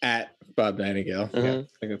 At Bob Nightingale. Yeah, I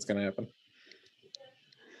think that's going to happen.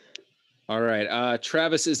 All right.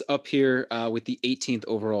 Travis is up here with the 18th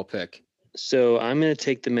overall pick. So I'm going to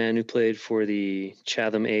take the man who played for the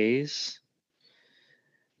Chatham A's,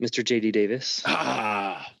 Mr. JD Davis.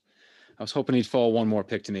 I was hoping he'd fall one more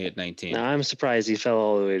pick to me at 19. Now, I'm surprised he fell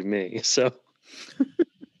all the way to me. So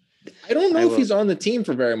I don't know if he's on the team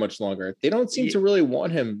for very much longer. They don't seem to really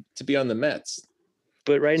want him to be on the Mets.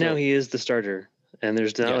 But now he is the starter. and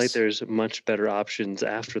there's not like Yes. there's much better options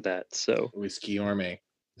after that. So, Luis Guillorme.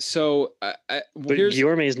 So but here's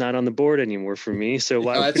Guillorme is not on the board anymore for me. So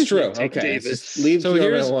why Oh, would that's you true. take Okay, Davis? just leave So Guillorme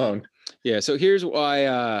here's- alone. Yeah, so here's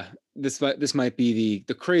why this might be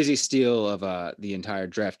the crazy steal of the entire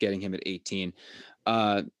draft, getting him at 18.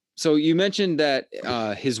 So you mentioned that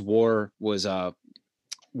his WAR was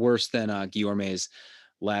worse than Guillorme's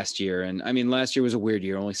last year, and I mean last year was a weird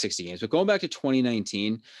year, only 60 games. But going back to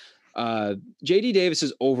 2019, JD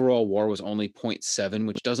Davis's overall WAR was only 0.7,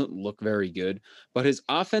 which doesn't look very good, but his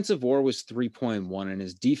offensive WAR was 3.1 and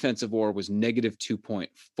his defensive WAR was negative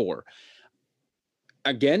 2.4.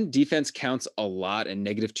 Again, defense counts a lot, and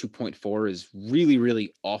negative 2.4 is really,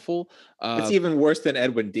 really awful. It's even worse than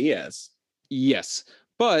Edwin Diaz. Yes,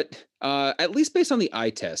 but at least based on the eye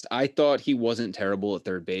test, I thought he wasn't terrible at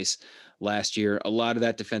third base last year. A lot of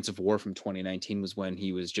that defensive WAR from 2019 was when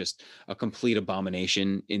he was just a complete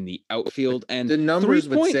abomination in the outfield. And The numbers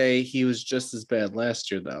would 3 say he was just as bad last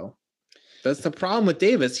year, though. That's the problem with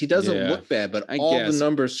Davis. He doesn't Yeah, look bad, but I all guess. the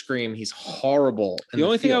numbers scream he's horrible. The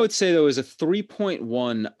only thing I would say though is a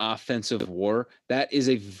 3.1 offensive WAR. That is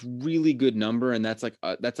a really good number, and that's like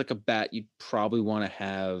a bat you'd probably want to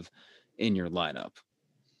have in your lineup.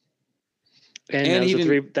 And, And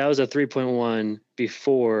he that was a 3.1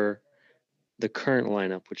 before the current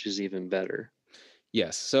lineup, which is even better.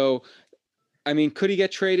 Yes. So, I mean, could he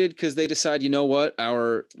get traded because they decide, you know what,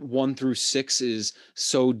 our 1 through 6 is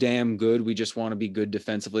so damn good, we just want to be good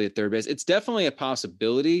defensively at third base? It's definitely a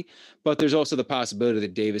possibility, but there's also the possibility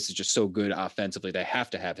that Davis is just so good offensively they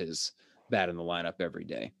have to have his bat in the lineup every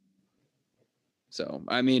day. So,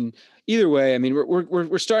 I mean, either way, I mean,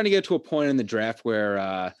 we're starting to get to a point in the draft where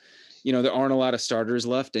there aren't a lot of starters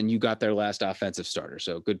left, and you got their last offensive starter.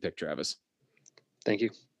 So, good pick, Travis. Thank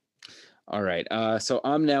you. All right. So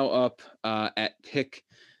I'm now up at pick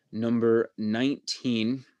number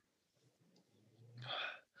 19.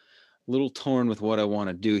 A little torn with what I want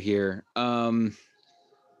to do here.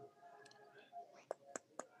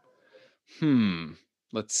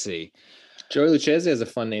 Let's see. Joey Lucchesi has a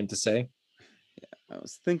fun name to say. I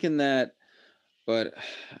was thinking that, but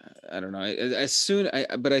I don't know.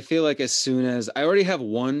 But I feel like as soon as I already have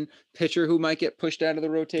one pitcher who might get pushed out of the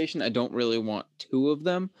rotation, I don't really want two of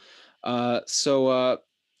them. So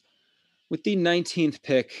with the 19th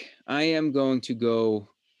pick, I am going to go.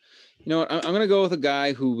 You know what? I'm going to go with a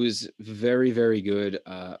guy who was very, very good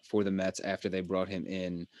for the Mets after they brought him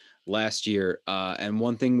in last year. And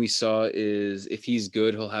one thing we saw is if he's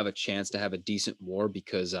good, he'll have a chance to have a decent WAR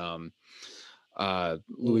because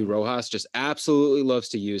Luis Rojas just absolutely loves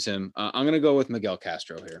to use him. I'm going to go with Miguel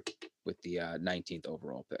Castro here with the 19th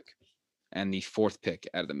overall pick and the 4th pick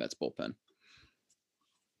out of the Mets bullpen.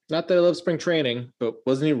 Not that I love spring training, but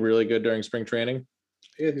wasn't he really good during spring training?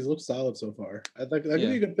 Yeah, he's looked solid so far. I think that could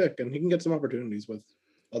be a good pick, and he can get some opportunities with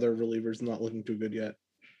other relievers not looking too good yet.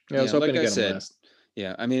 Yeah, I was hoping like to I get him said, last.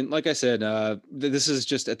 Yeah, I mean, like I said, this is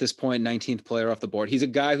just at this point 19th player off the board. He's a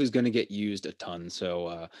guy who's going to get used a ton,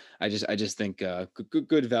 so I just think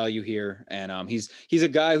good value here, and he's a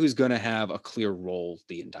guy who's going to have a clear role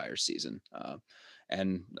the entire season.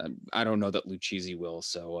 And I don't know that Lucchesi will,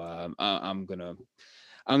 so I'm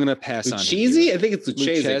gonna pass on him Lucchesi? here. I think it's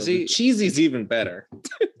Lucchesi. Lucchesi? Lucchesi's even better.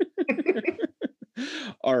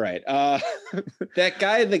 All right. That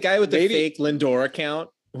guy, the guy with the Maybe- fake Lindor account,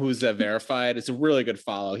 who's verified, it's a really good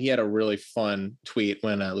follow. He had a really fun tweet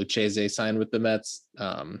when Lucchesi signed with the Mets.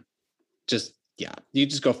 You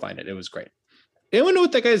just go find it. It was great. Anyone know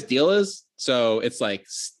what that guy's deal is? So it's like,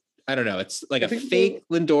 I don't know. It's like a fake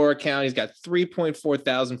Lindor account. He's got 3.4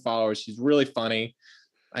 thousand followers. He's really funny.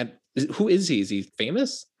 Who is he? Is he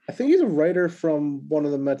famous? I think he's a writer from one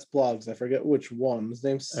of the Mets blogs. I forget which one. His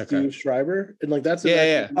name's Steve Schreiber, and like that's on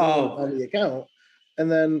the account. And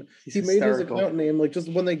then he made his account name like just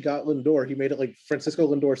when they got Lindor, he made it like Francisco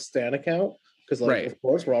Lindor Stan account because of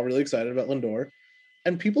course we're all really excited about Lindor,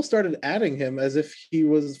 and people started adding him as if he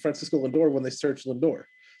was Francisco Lindor when they searched Lindor.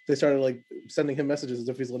 They started like sending him messages as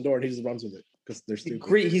if he's Lindor, and he just runs with it because they're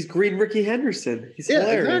stupid. He's Green Ricky Henderson. He's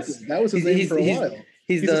hilarious. Exactly. That was his name for a while.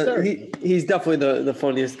 He's definitely the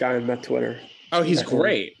funniest guy on Met Twitter. Oh, he's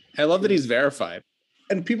great. I love that he's verified.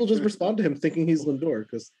 And people just respond to him thinking he's Lindor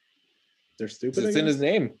because they're stupid. It's in his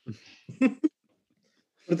name. But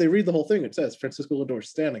if they read the whole thing, it says Francisco Lindor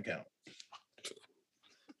Stan account.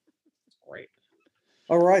 Great.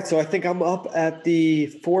 All right, so I think I'm up at the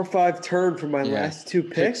 4-5 turn for my last two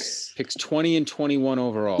picks. Picks 20 and 21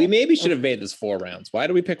 overall. We maybe should have made this 4 rounds. Why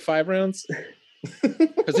do we pick 5 rounds?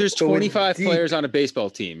 Because there's 25 players on a baseball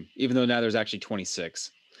team, even though now there's actually 26.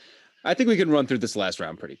 I think we can run through this last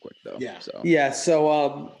round pretty quick, though. Yeah. So Yeah,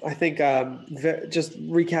 so I think just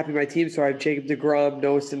recapping my team. So I have Jacob deGrom,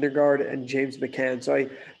 Noah Syndergaard, and James McCann. So I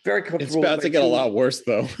very comfortable. It's about with to my get a two- lot worse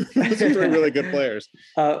though. Those are three really good players.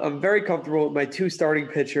 I'm very comfortable with my two starting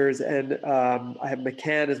pitchers, and I have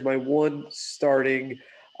McCann as my one starting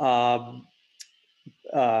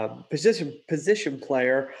position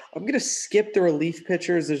player. I'm going to skip the relief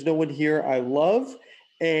pitchers. There's no one here I love,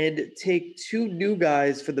 and take two new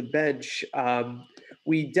guys for the bench.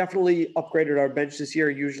 We definitely upgraded our bench this year.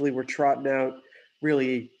 Usually we're trotting out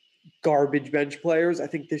really garbage bench players. I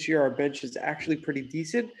think this year our bench is actually pretty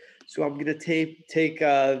decent. So I'm going to take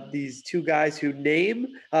these two guys who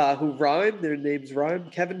rhyme. Their names rhyme: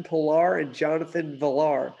 Kevin Pillar and Jonathan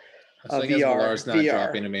Villar. So I guess Villar's not VR.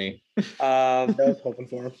 dropping to me. I was hoping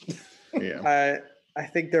for him. Yeah. I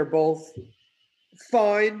think they're both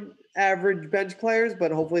fine, average bench players,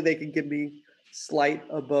 but hopefully they can give me slight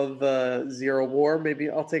above 0 WAR. Maybe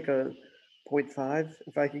I'll take a 0.5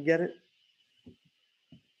 if I can get it.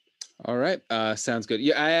 all right, sounds good.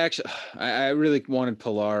 Yeah, I really wanted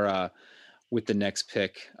Pilar with the next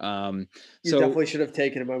pick. You So definitely should have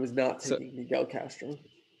taken him. I was not so- taking Miguel Castro.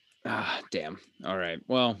 damn. All right.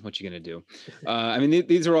 Well, what you gonna do? I mean,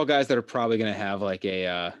 these are all guys that are probably gonna have like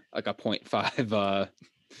a 0.5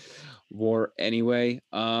 WAR anyway.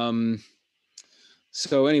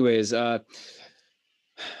 So, anyways,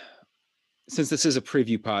 since this is a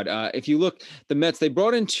preview pod, if you look, the Mets, they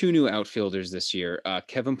brought in two new outfielders this year,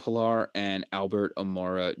 Kevin Pillar and Albert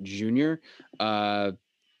Almora Jr.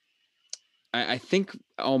 I think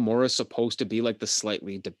Almora is supposed to be like the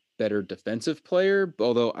slightly better defensive player,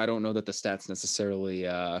 although I don't know that the stats necessarily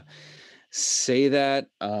say that.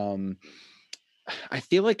 I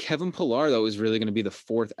feel like Kevin Pillar, though, is really going to be the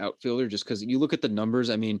fourth outfielder just because you look at the numbers.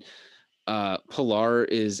 I mean, Pillar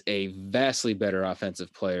is a vastly better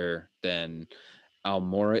offensive player than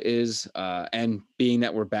Almora is. And being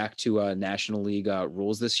that we're back to National League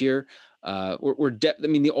rules this year, I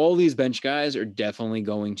mean, all these bench guys are definitely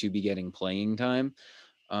going to be getting playing time.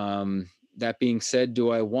 That being said, do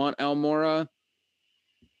I want Almora?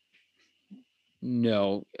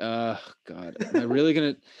 No. God, am I really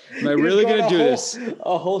gonna do this?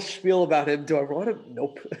 A whole spiel about him. Do I want him?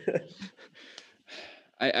 Nope.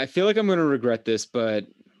 I feel like I'm gonna regret this, but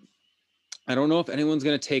I don't know if anyone's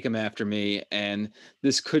gonna take him after me. And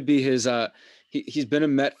this could be his he's been a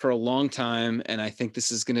Met for a long time, and I think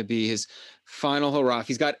this is gonna be his final hurrah. If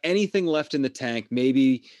he's got anything left in the tank,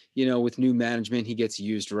 maybe, with new management he gets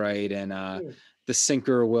used right, and the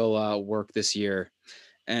sinker will work this year.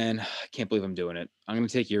 And I can't believe I'm doing it. I'm going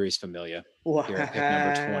to take Yuri's Familia here at pick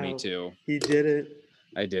number 22. He did it.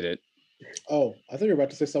 I did it. Oh, I thought you were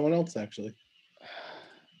about to say someone else, actually.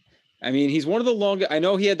 I mean, he's one of the longest. I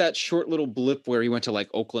know he had that short little blip where he went to like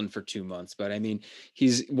Oakland for 2 months, but I mean,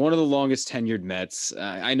 he's one of the longest tenured Mets.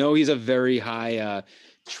 I know he's a very high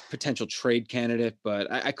potential trade candidate,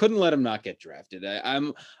 but I couldn't let him not get drafted.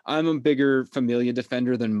 I'm a bigger Familia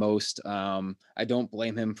defender than most. I don't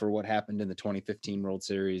blame him for what happened in the 2015 World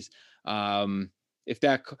Series. If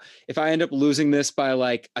I end up losing this by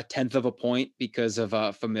like 1/10 of a point because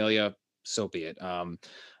of Familia, so be it.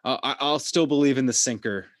 I'll still believe in the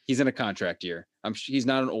sinker. He's in a contract year. He's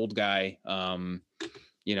not an old guy. I'm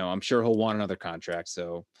sure he'll want another contract.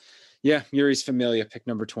 So yeah, Yuri's Familia, pick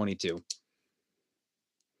number 22.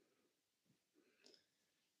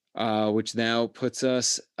 Which now puts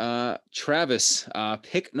us Travis,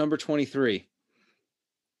 pick number 23.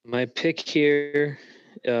 My pick here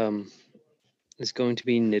is going to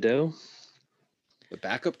be Nido. The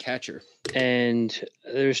backup catcher. And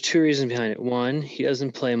there's two reasons behind it. One, he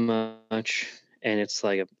doesn't play much, and it's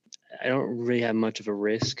like I don't really have much of a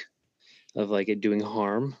risk of like it doing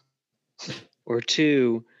harm. Or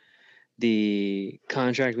two, the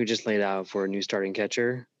contract we just laid out for a new starting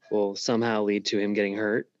catcher will somehow lead to him getting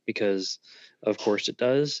hurt, because of course it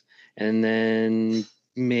does. And then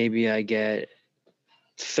maybe I get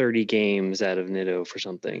 30 games out of Nido for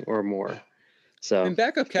something or more. So, And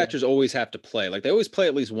backup catchers always have to play. Like they always play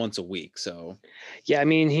at least once a week. So yeah, I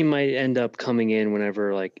mean, he might end up coming in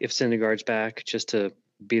whenever, like if Syndergaard's back, just to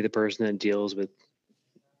be the person that deals with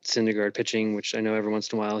Syndergaard pitching, which I know every once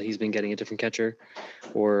in a while he's been getting a different catcher,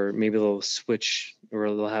 or maybe they'll switch, or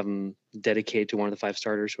they'll have him dedicate to one of the 5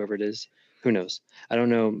 starters, whoever it is. Who knows? I don't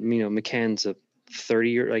know. McCann's a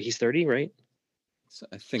 30-year, like he's 30, right?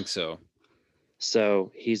 I think so.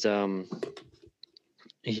 So he's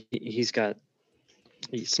he's got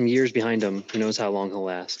some years behind him. Who knows how long he'll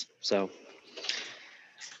last? So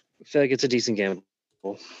I feel like it's a decent gamble.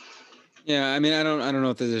 Yeah, I mean, I don't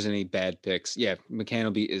know if there's any bad picks. Yeah,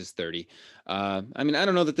 McCann is 30. I mean, I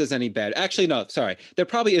don't know that there's any bad. Actually, no, sorry. There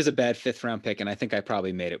probably is a bad 5th round pick, and I think I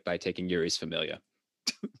probably made it by taking Yuri's Familia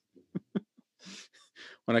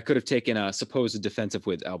when I could have taken a supposed defensive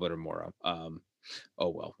with Albert Amora. Oh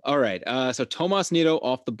well. All right. So Tomas Nito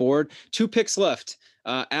off the board. 2 picks left.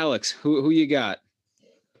 Alex, who you got?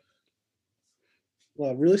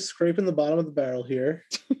 Well, really scraping the bottom of the barrel here.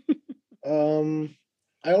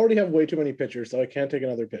 I already have way too many pitchers, so I can't take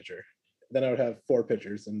another pitcher. Then I would have 4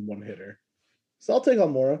 pitchers and 1 hitter. So I'll take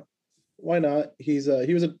Almora. Why not? I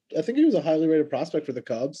think he was a highly rated prospect for the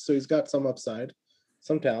Cubs, so he's got some upside,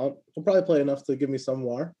 some talent. He'll probably play enough to give me some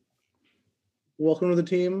WAR. Welcome to the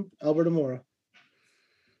team, Albert Amora.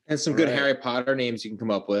 And some good Harry Potter names you can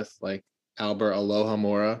come up with, like Albert Aloha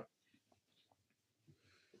Mora.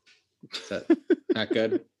 Is that not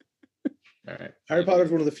good? All right. Harry Potter is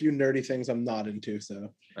one of the few nerdy things I'm not into,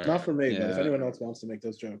 so not for me, but if Yeah. anyone else wants to make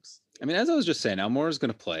those jokes. I mean, as I was just saying, Almora's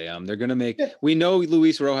going to play. They're going to make. We know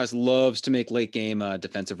Luis Rojas loves to make late game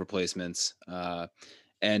defensive replacements,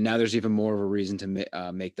 and now there's even more of a reason to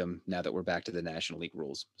make them now that we're back to the National League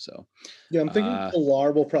rules. So yeah, I'm thinking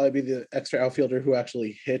Pilar will probably be the extra outfielder who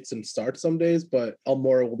actually hits and starts some days, but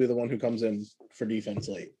Almora will be the one who comes in for defense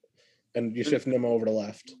late, and you shift Nimmo over to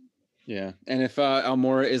left. Yeah, and if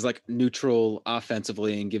Almora is like neutral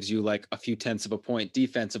offensively and gives you like a few tenths of a point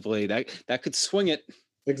defensively, that could swing it.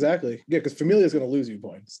 Exactly. Yeah, because Familia is going to lose you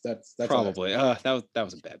points. That's probably. That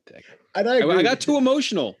was a bad pick. And I got too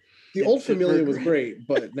emotional. The old Familia was great,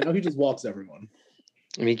 but now he just walks everyone.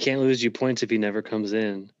 I mean, he can't lose you points if he never comes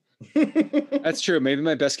in. That's true. Maybe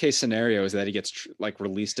my best case scenario is that he gets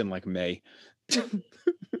released in like May.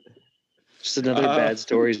 Just another bad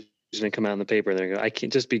story is going to come out in the paper. They're going to go, I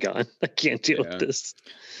can't just be gone. I can't deal with this.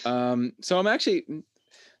 So I'm actually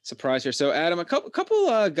surprised here. So Adam, a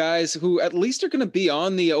couple guys who at least are going to be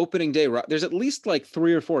on the opening day. There's at least like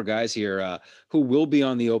 3 or 4 guys here who will be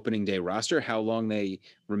on the opening day roster. How long they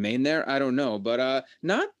remain there, I don't know, but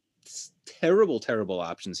not terrible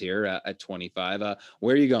options here at 25.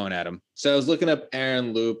 Where are you going, Adam? So I was looking up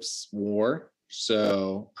Aaron Loop's WAR.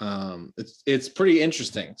 So it's pretty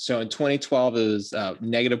interesting. So in 2012 it was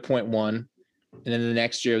negative 0.1, and then the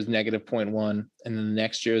next year it was negative 0.1, and then the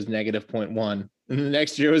next year it was negative 0.1, and the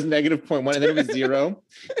next year it was negative 0.1, and then it was 0,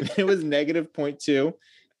 and then it was negative 0.2, and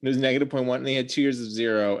it was negative 0.1, and they had 2 years of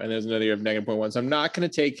 0, and there was another year of negative 0.1. So I'm not going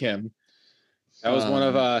to take him. That was one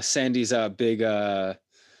of Sandy's big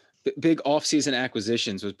offseason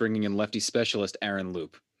acquisitions, was bringing in lefty specialist Aaron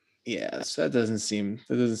Loop. Yeah, so that doesn't seem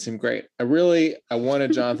great. I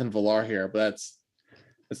wanted Jonathan Villar here, but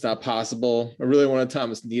that's not possible. I really wanted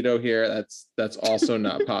Thomas Nito here. That's also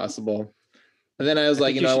not possible. And then I was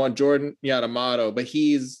like, I want Jordan Yamamoto, but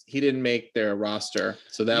he didn't make their roster.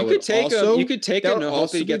 So that you could take him and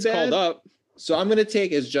hope he gets called up. So I'm gonna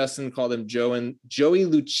take, as Justin called him, Joey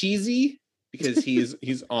Lucchesi, because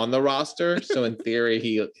he's on the roster. So in theory,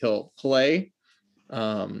 he'll play.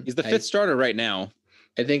 He's the 5th starter right now.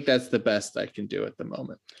 I think that's the best I can do at the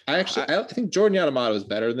moment. I think Jordan Yamamoto is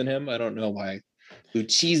better than him. I don't know why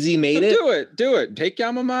Lucchesi made it. Do it. Take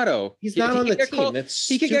Yamamoto. He's not on the team.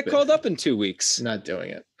 He could get called up in 2 weeks. Not doing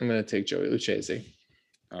it. I'm going to take Joey Lucchesi.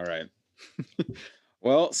 All right.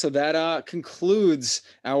 Well, so that concludes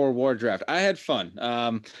our WAR draft. I had fun.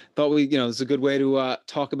 Thought it's a good way to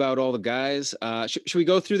talk about all the guys. Should we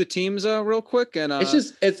go through the teams real quick? And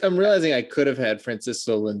I'm realizing I could have had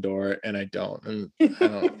Francisco Lindor, and I don't. And I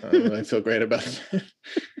don't really feel great about it.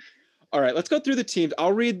 All right, let's go through the teams.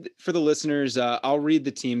 I'll read for the listeners. I'll read the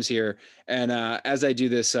teams here, and as I do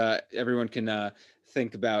this, everyone can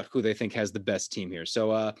think about who they think has the best team here.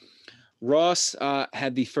 So. Ross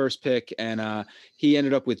had the first pick, and he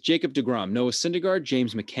ended up with Jacob deGrom, Noah Syndergaard,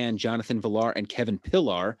 James McCann, Jonathan Villar, and Kevin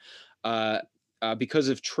Pillar. Because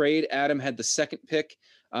of trade, Adam had the second pick.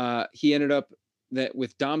 He ended up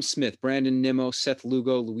with Dom Smith, Brandon Nimmo, Seth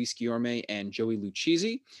Lugo, Luis Guillorme, and Joey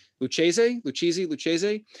Lucchesi.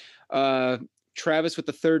 Travis with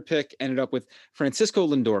the third pick ended up with Francisco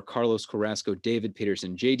Lindor, Carlos Carrasco, David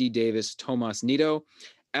Peterson, J.D. Davis, Tomas Nito.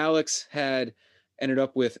 Alex ended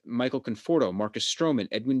up with Michael Conforto, Marcus Stroman,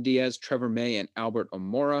 Edwin Diaz, Trevor May, and Albert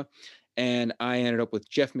Amora. And I ended up with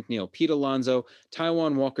Jeff McNeil, Pete Alonso,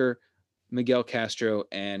 Taijuan Walker, Miguel Castro,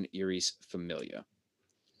 and Yuri's Familia.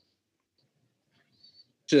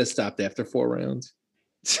 Should have stopped after 4 rounds.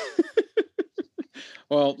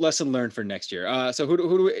 Well, lesson learned for next year. So who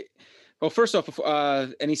do we? Well, first off,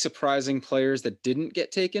 any surprising players that didn't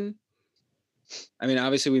get taken? I mean,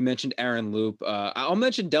 obviously, we mentioned Aaron Loop. I'll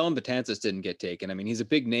mention Dylan Betances didn't get taken. I mean, he's a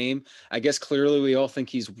big name. I guess clearly we all think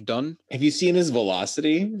he's done. Have you seen his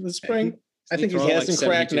velocity this spring? I think He he's, throwing hasn't like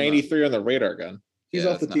cracked 72 miles. 93 on the radar gun. he's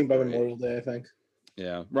Yeah, off the that's team not by great. Memorial Day, I think.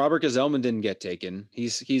 Yeah, Robert Gazelman didn't get taken.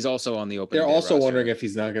 He's also on the open. They're also wondering if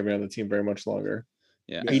he's not going to be on the team very much longer.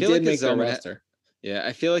 yeah, He I feel did like make the Gazelman roster. yeah,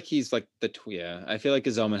 I feel like he's like I feel like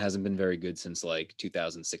Gazelman hasn't been very good since like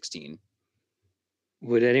 2016.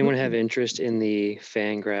 Would anyone have interest in the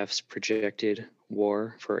Fangraphs projected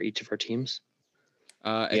WAR for each of our teams?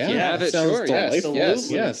 If you have it, sounds sure. Yes. delightful. Yes,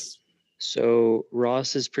 Absolutely. yes. So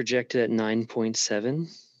Ross is projected at 9.7.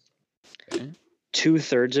 Okay.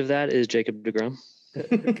 2/3 of that is Jacob deGrom.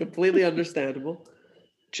 Completely understandable.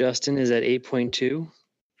 Justin is at 8.2.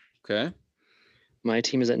 Okay. My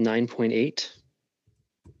team is at 9.8.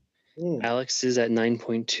 Mm. Alex is at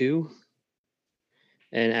 9.2.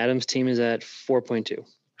 And Adam's team is at 4.2.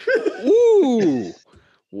 Ooh.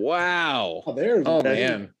 Wow. Oh, there's Oh That-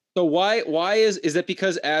 man. So why is that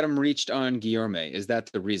because Adam reached on Guillorme? Is that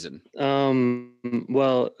the reason?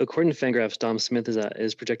 Well, according to Fangraphs, Dom Smith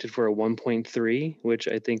is projected for a 1.3, which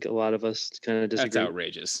I think a lot of us kind of That's disagree.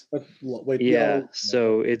 outrageous. wait, Yeah, no.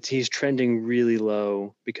 so he's trending really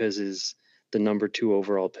low because the number 2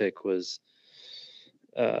 overall pick was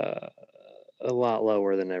a lot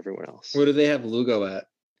lower than everyone else. What do they have Lugo at?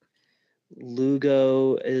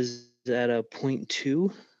 Lugo is at a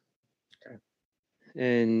 0.2. Okay.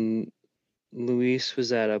 And Luis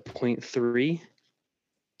was at a 0.3.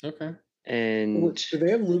 Okay. And Do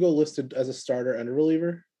they have Lugo listed as a starter and a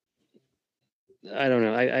reliever? I don't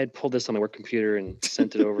know. I had pulled this on my work computer and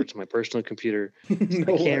sent it over to my personal computer. No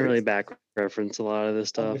I can't really worries. back reference a lot of this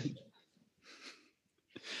stuff.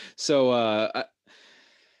 So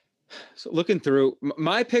so looking through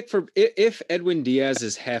my pick for if Edwin Diaz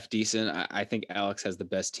is half decent, I think Alex has the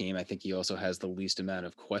best team. I think he also has the least amount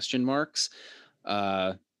of question marks.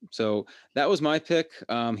 So that was my pick.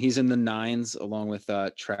 He's in the 9s along with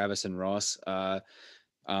Travis and Ross.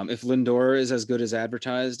 If Lindor is as good as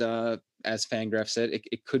advertised, as Fangraph said,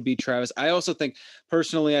 it could be Travis. I also think,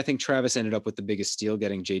 personally, I think Travis ended up with the biggest steal,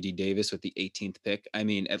 getting JD Davis with the 18th pick. I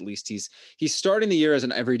mean, at least he's starting the year as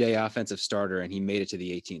an everyday offensive starter, and he made it to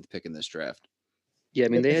the 18th pick in this draft. Yeah, I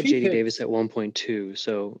mean, they If had he JD hits- Davis at 1.2,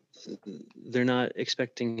 so they're not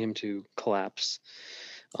expecting him to collapse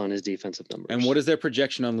on his defensive numbers. And what is their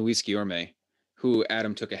projection on Luis Guillorme, who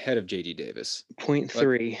Adam took ahead of JD Davis?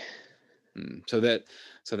 0.3? So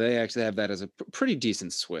they actually have that as a pretty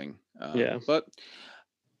decent swing. Yeah. But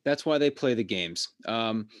that's why they play the games.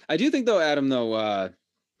 I do think, though, Adam,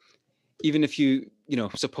 even if you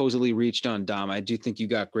supposedly reached on Dom, I do think you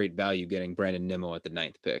got great value getting Brandon Nimmo at the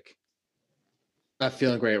 9th pick. Not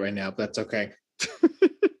feeling great right now, but that's okay.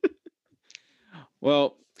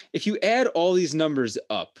 Well, if you add all these numbers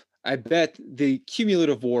up, I bet the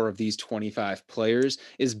cumulative WAR of these 25 players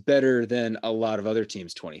is better than a lot of other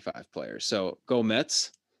teams' 25 players. So go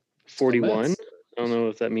Mets. 41? Mets. I don't know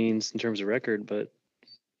if that means in terms of record, but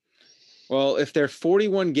Well, if they're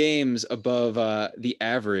 41 games above the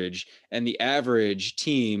average, and the average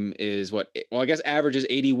team is what? Well, I guess average is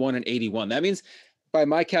 81 and 81. That means, by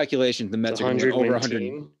my calculation, the Mets it's a are going to 100 win over win 100,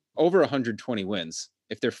 team. over 120 wins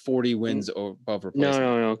if they're 40 wins above replacement.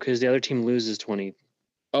 No, because the other team loses 20.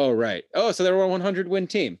 Oh, right. Oh, so they're a 100 win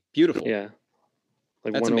team. Beautiful. Yeah.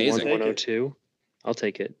 Like That's 101, amazing. 102. I'll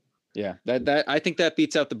take it. Yeah. That I think that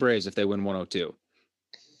beats out the Braves if they win 102.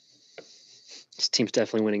 This team's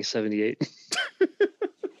definitely winning 78.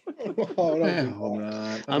 Oh, no. I hope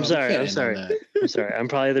not. I'm we sorry, can't I'm end on sorry. that. I'm sorry. I'm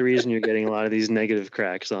probably the reason you're getting a lot of these negative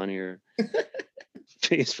cracks on your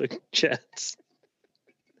Facebook chats.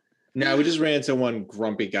 No, we just ran into one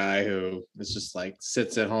grumpy guy who is just like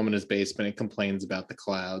sits at home in his basement and complains about the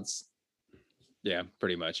clouds. Yeah,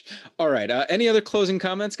 pretty much. All right. Any other closing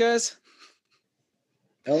comments, guys?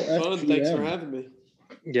 Fun, thanks for LFGM. having me.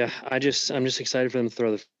 Yeah, I'm just excited for them to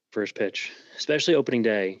throw the first pitch, especially opening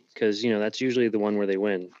day, because that's usually the one where they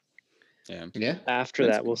win. Yeah. Yeah. After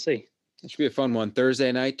That's that, we'll see. It should be a fun one.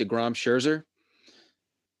 Thursday night, DeGrom Scherzer.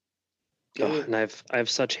 Oh, and I have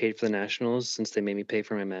such hate for the Nationals since they made me pay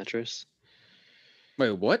for my mattress.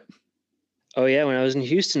 Wait, what? Oh yeah, when I was in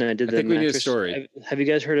Houston, I did I the think we need a mattress. story. Have you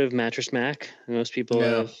guys heard of Mattress Mac? Most people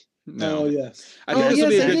No. have. No. Oh, yes. I think Oh, this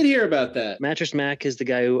will yes, be I a did good. hear about that. Mattress Mac is the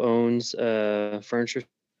guy who owns a furniture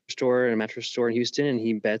store and a mattress store in Houston, and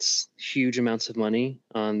he bets huge amounts of money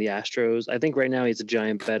on the Astros. I think right now he's a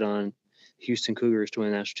giant bet on Houston Cougars to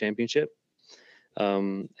win the national championship.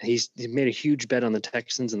 He made a huge bet on the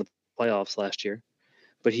Texans in the playoffs last year,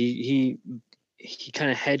 but he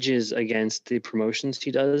kind of hedges against the promotions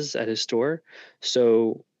he does at his store.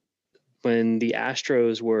 So when the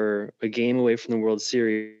Astros were a game away from the World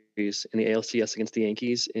Series in the ALCS against the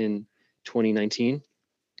Yankees in 2019.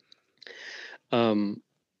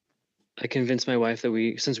 I convinced my wife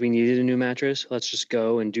that since we needed a new mattress, let's just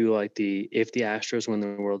go and do like if the Astros win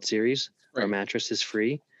the World Series, our mattress is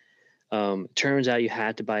free. Turns out you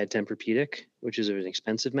had to buy a Tempur-Pedic, which is an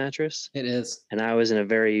expensive mattress. It is. And I was in a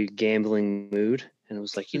very gambling mood. And it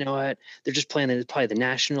was like, you know what? They're just playing probably the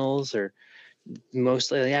Nationals, or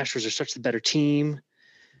mostly the Astros are such the better team.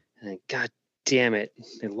 And God damn it,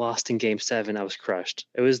 they lost in Game 7. I was crushed.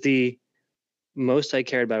 It was the most I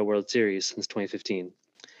cared about a World Series since 2015.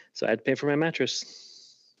 So I had to pay for my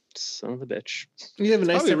mattress. Son of a bitch. You have a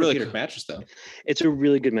nice Probably really Tempur-Pedic mattress, though. It's a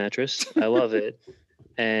really good mattress. I love it.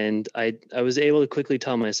 And I was able to quickly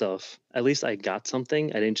tell myself, at least I got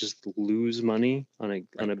something. I didn't just lose money on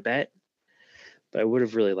a bet, but I would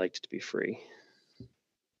have really liked it to be free.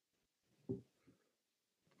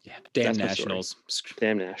 Yeah, damn That's my Nationals.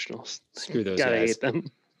 Damn Nationals. Screw those Gotta guys. hate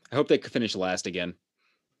them. I hope they could finish last again.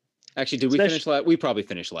 Actually, did we finish last? We probably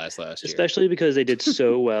finished last year. Especially because they did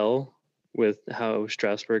so well with how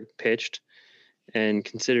Strasburg pitched, and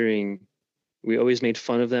considering we always made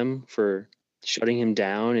fun of them for shutting him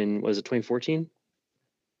down in, was it 2014?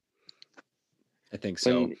 I think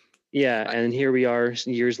so. And here we are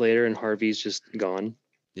years later, and Harvey's just gone.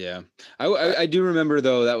 Yeah, I do remember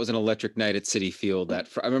though that was an electric night at Citi Field. I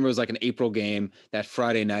remember it was like an April game. That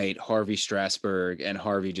Friday night, Harvey Strasburg, and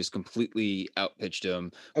Harvey just completely outpitched him.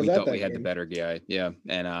 We thought we had the better guy. Yeah,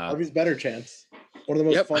 and Harvey's better chance. One of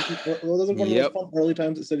the most fun. One of the most fun early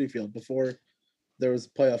times at Citi Field before there was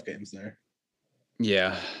playoff games there.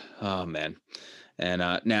 Yeah. Oh man. And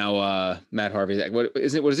now Matt Harvey, what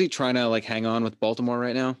is he trying to like hang on with Baltimore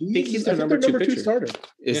right now? I think he's their number two starter.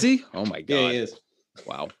 Is he? Oh my god. Yeah, he is.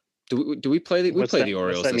 Wow. Do we play the the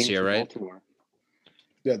Orioles this year, right? Baltimore?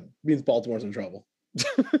 Yeah, means Baltimore's in trouble.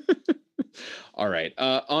 All right.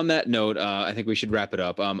 On that note, I think we should wrap it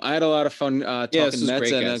up. I had a lot of fun talking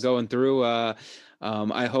Mets and going through.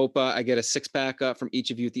 I hope I get a 6-pack from each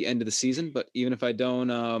of you at the end of the season. But even if I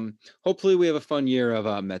don't, hopefully we have a fun year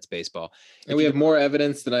of Mets baseball. And we have more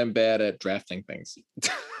evidence that I'm bad at drafting things.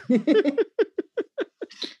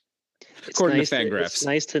 According to Fangraphs. It's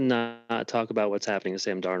nice to not talk about what's happening to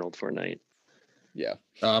Sam Darnold for a night. Yeah.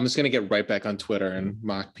 I'm just going to get right back on Twitter and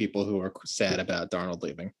mock people who are sad about Darnold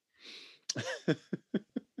leaving.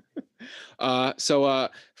 So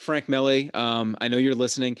Frank Mele, I know you're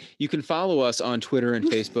listening. You can follow us on Twitter and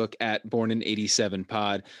Facebook at Born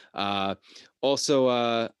in87pod.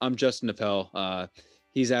 Also, I'm Justin Appel.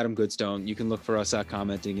 He's Adam Goodstone. You can look for us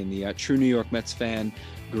commenting in the True New York Mets fan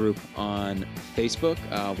group on Facebook.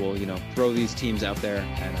 We'll, throw these teams out there,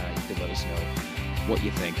 and you can let us know what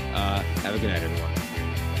you think. Have a good night, everyone.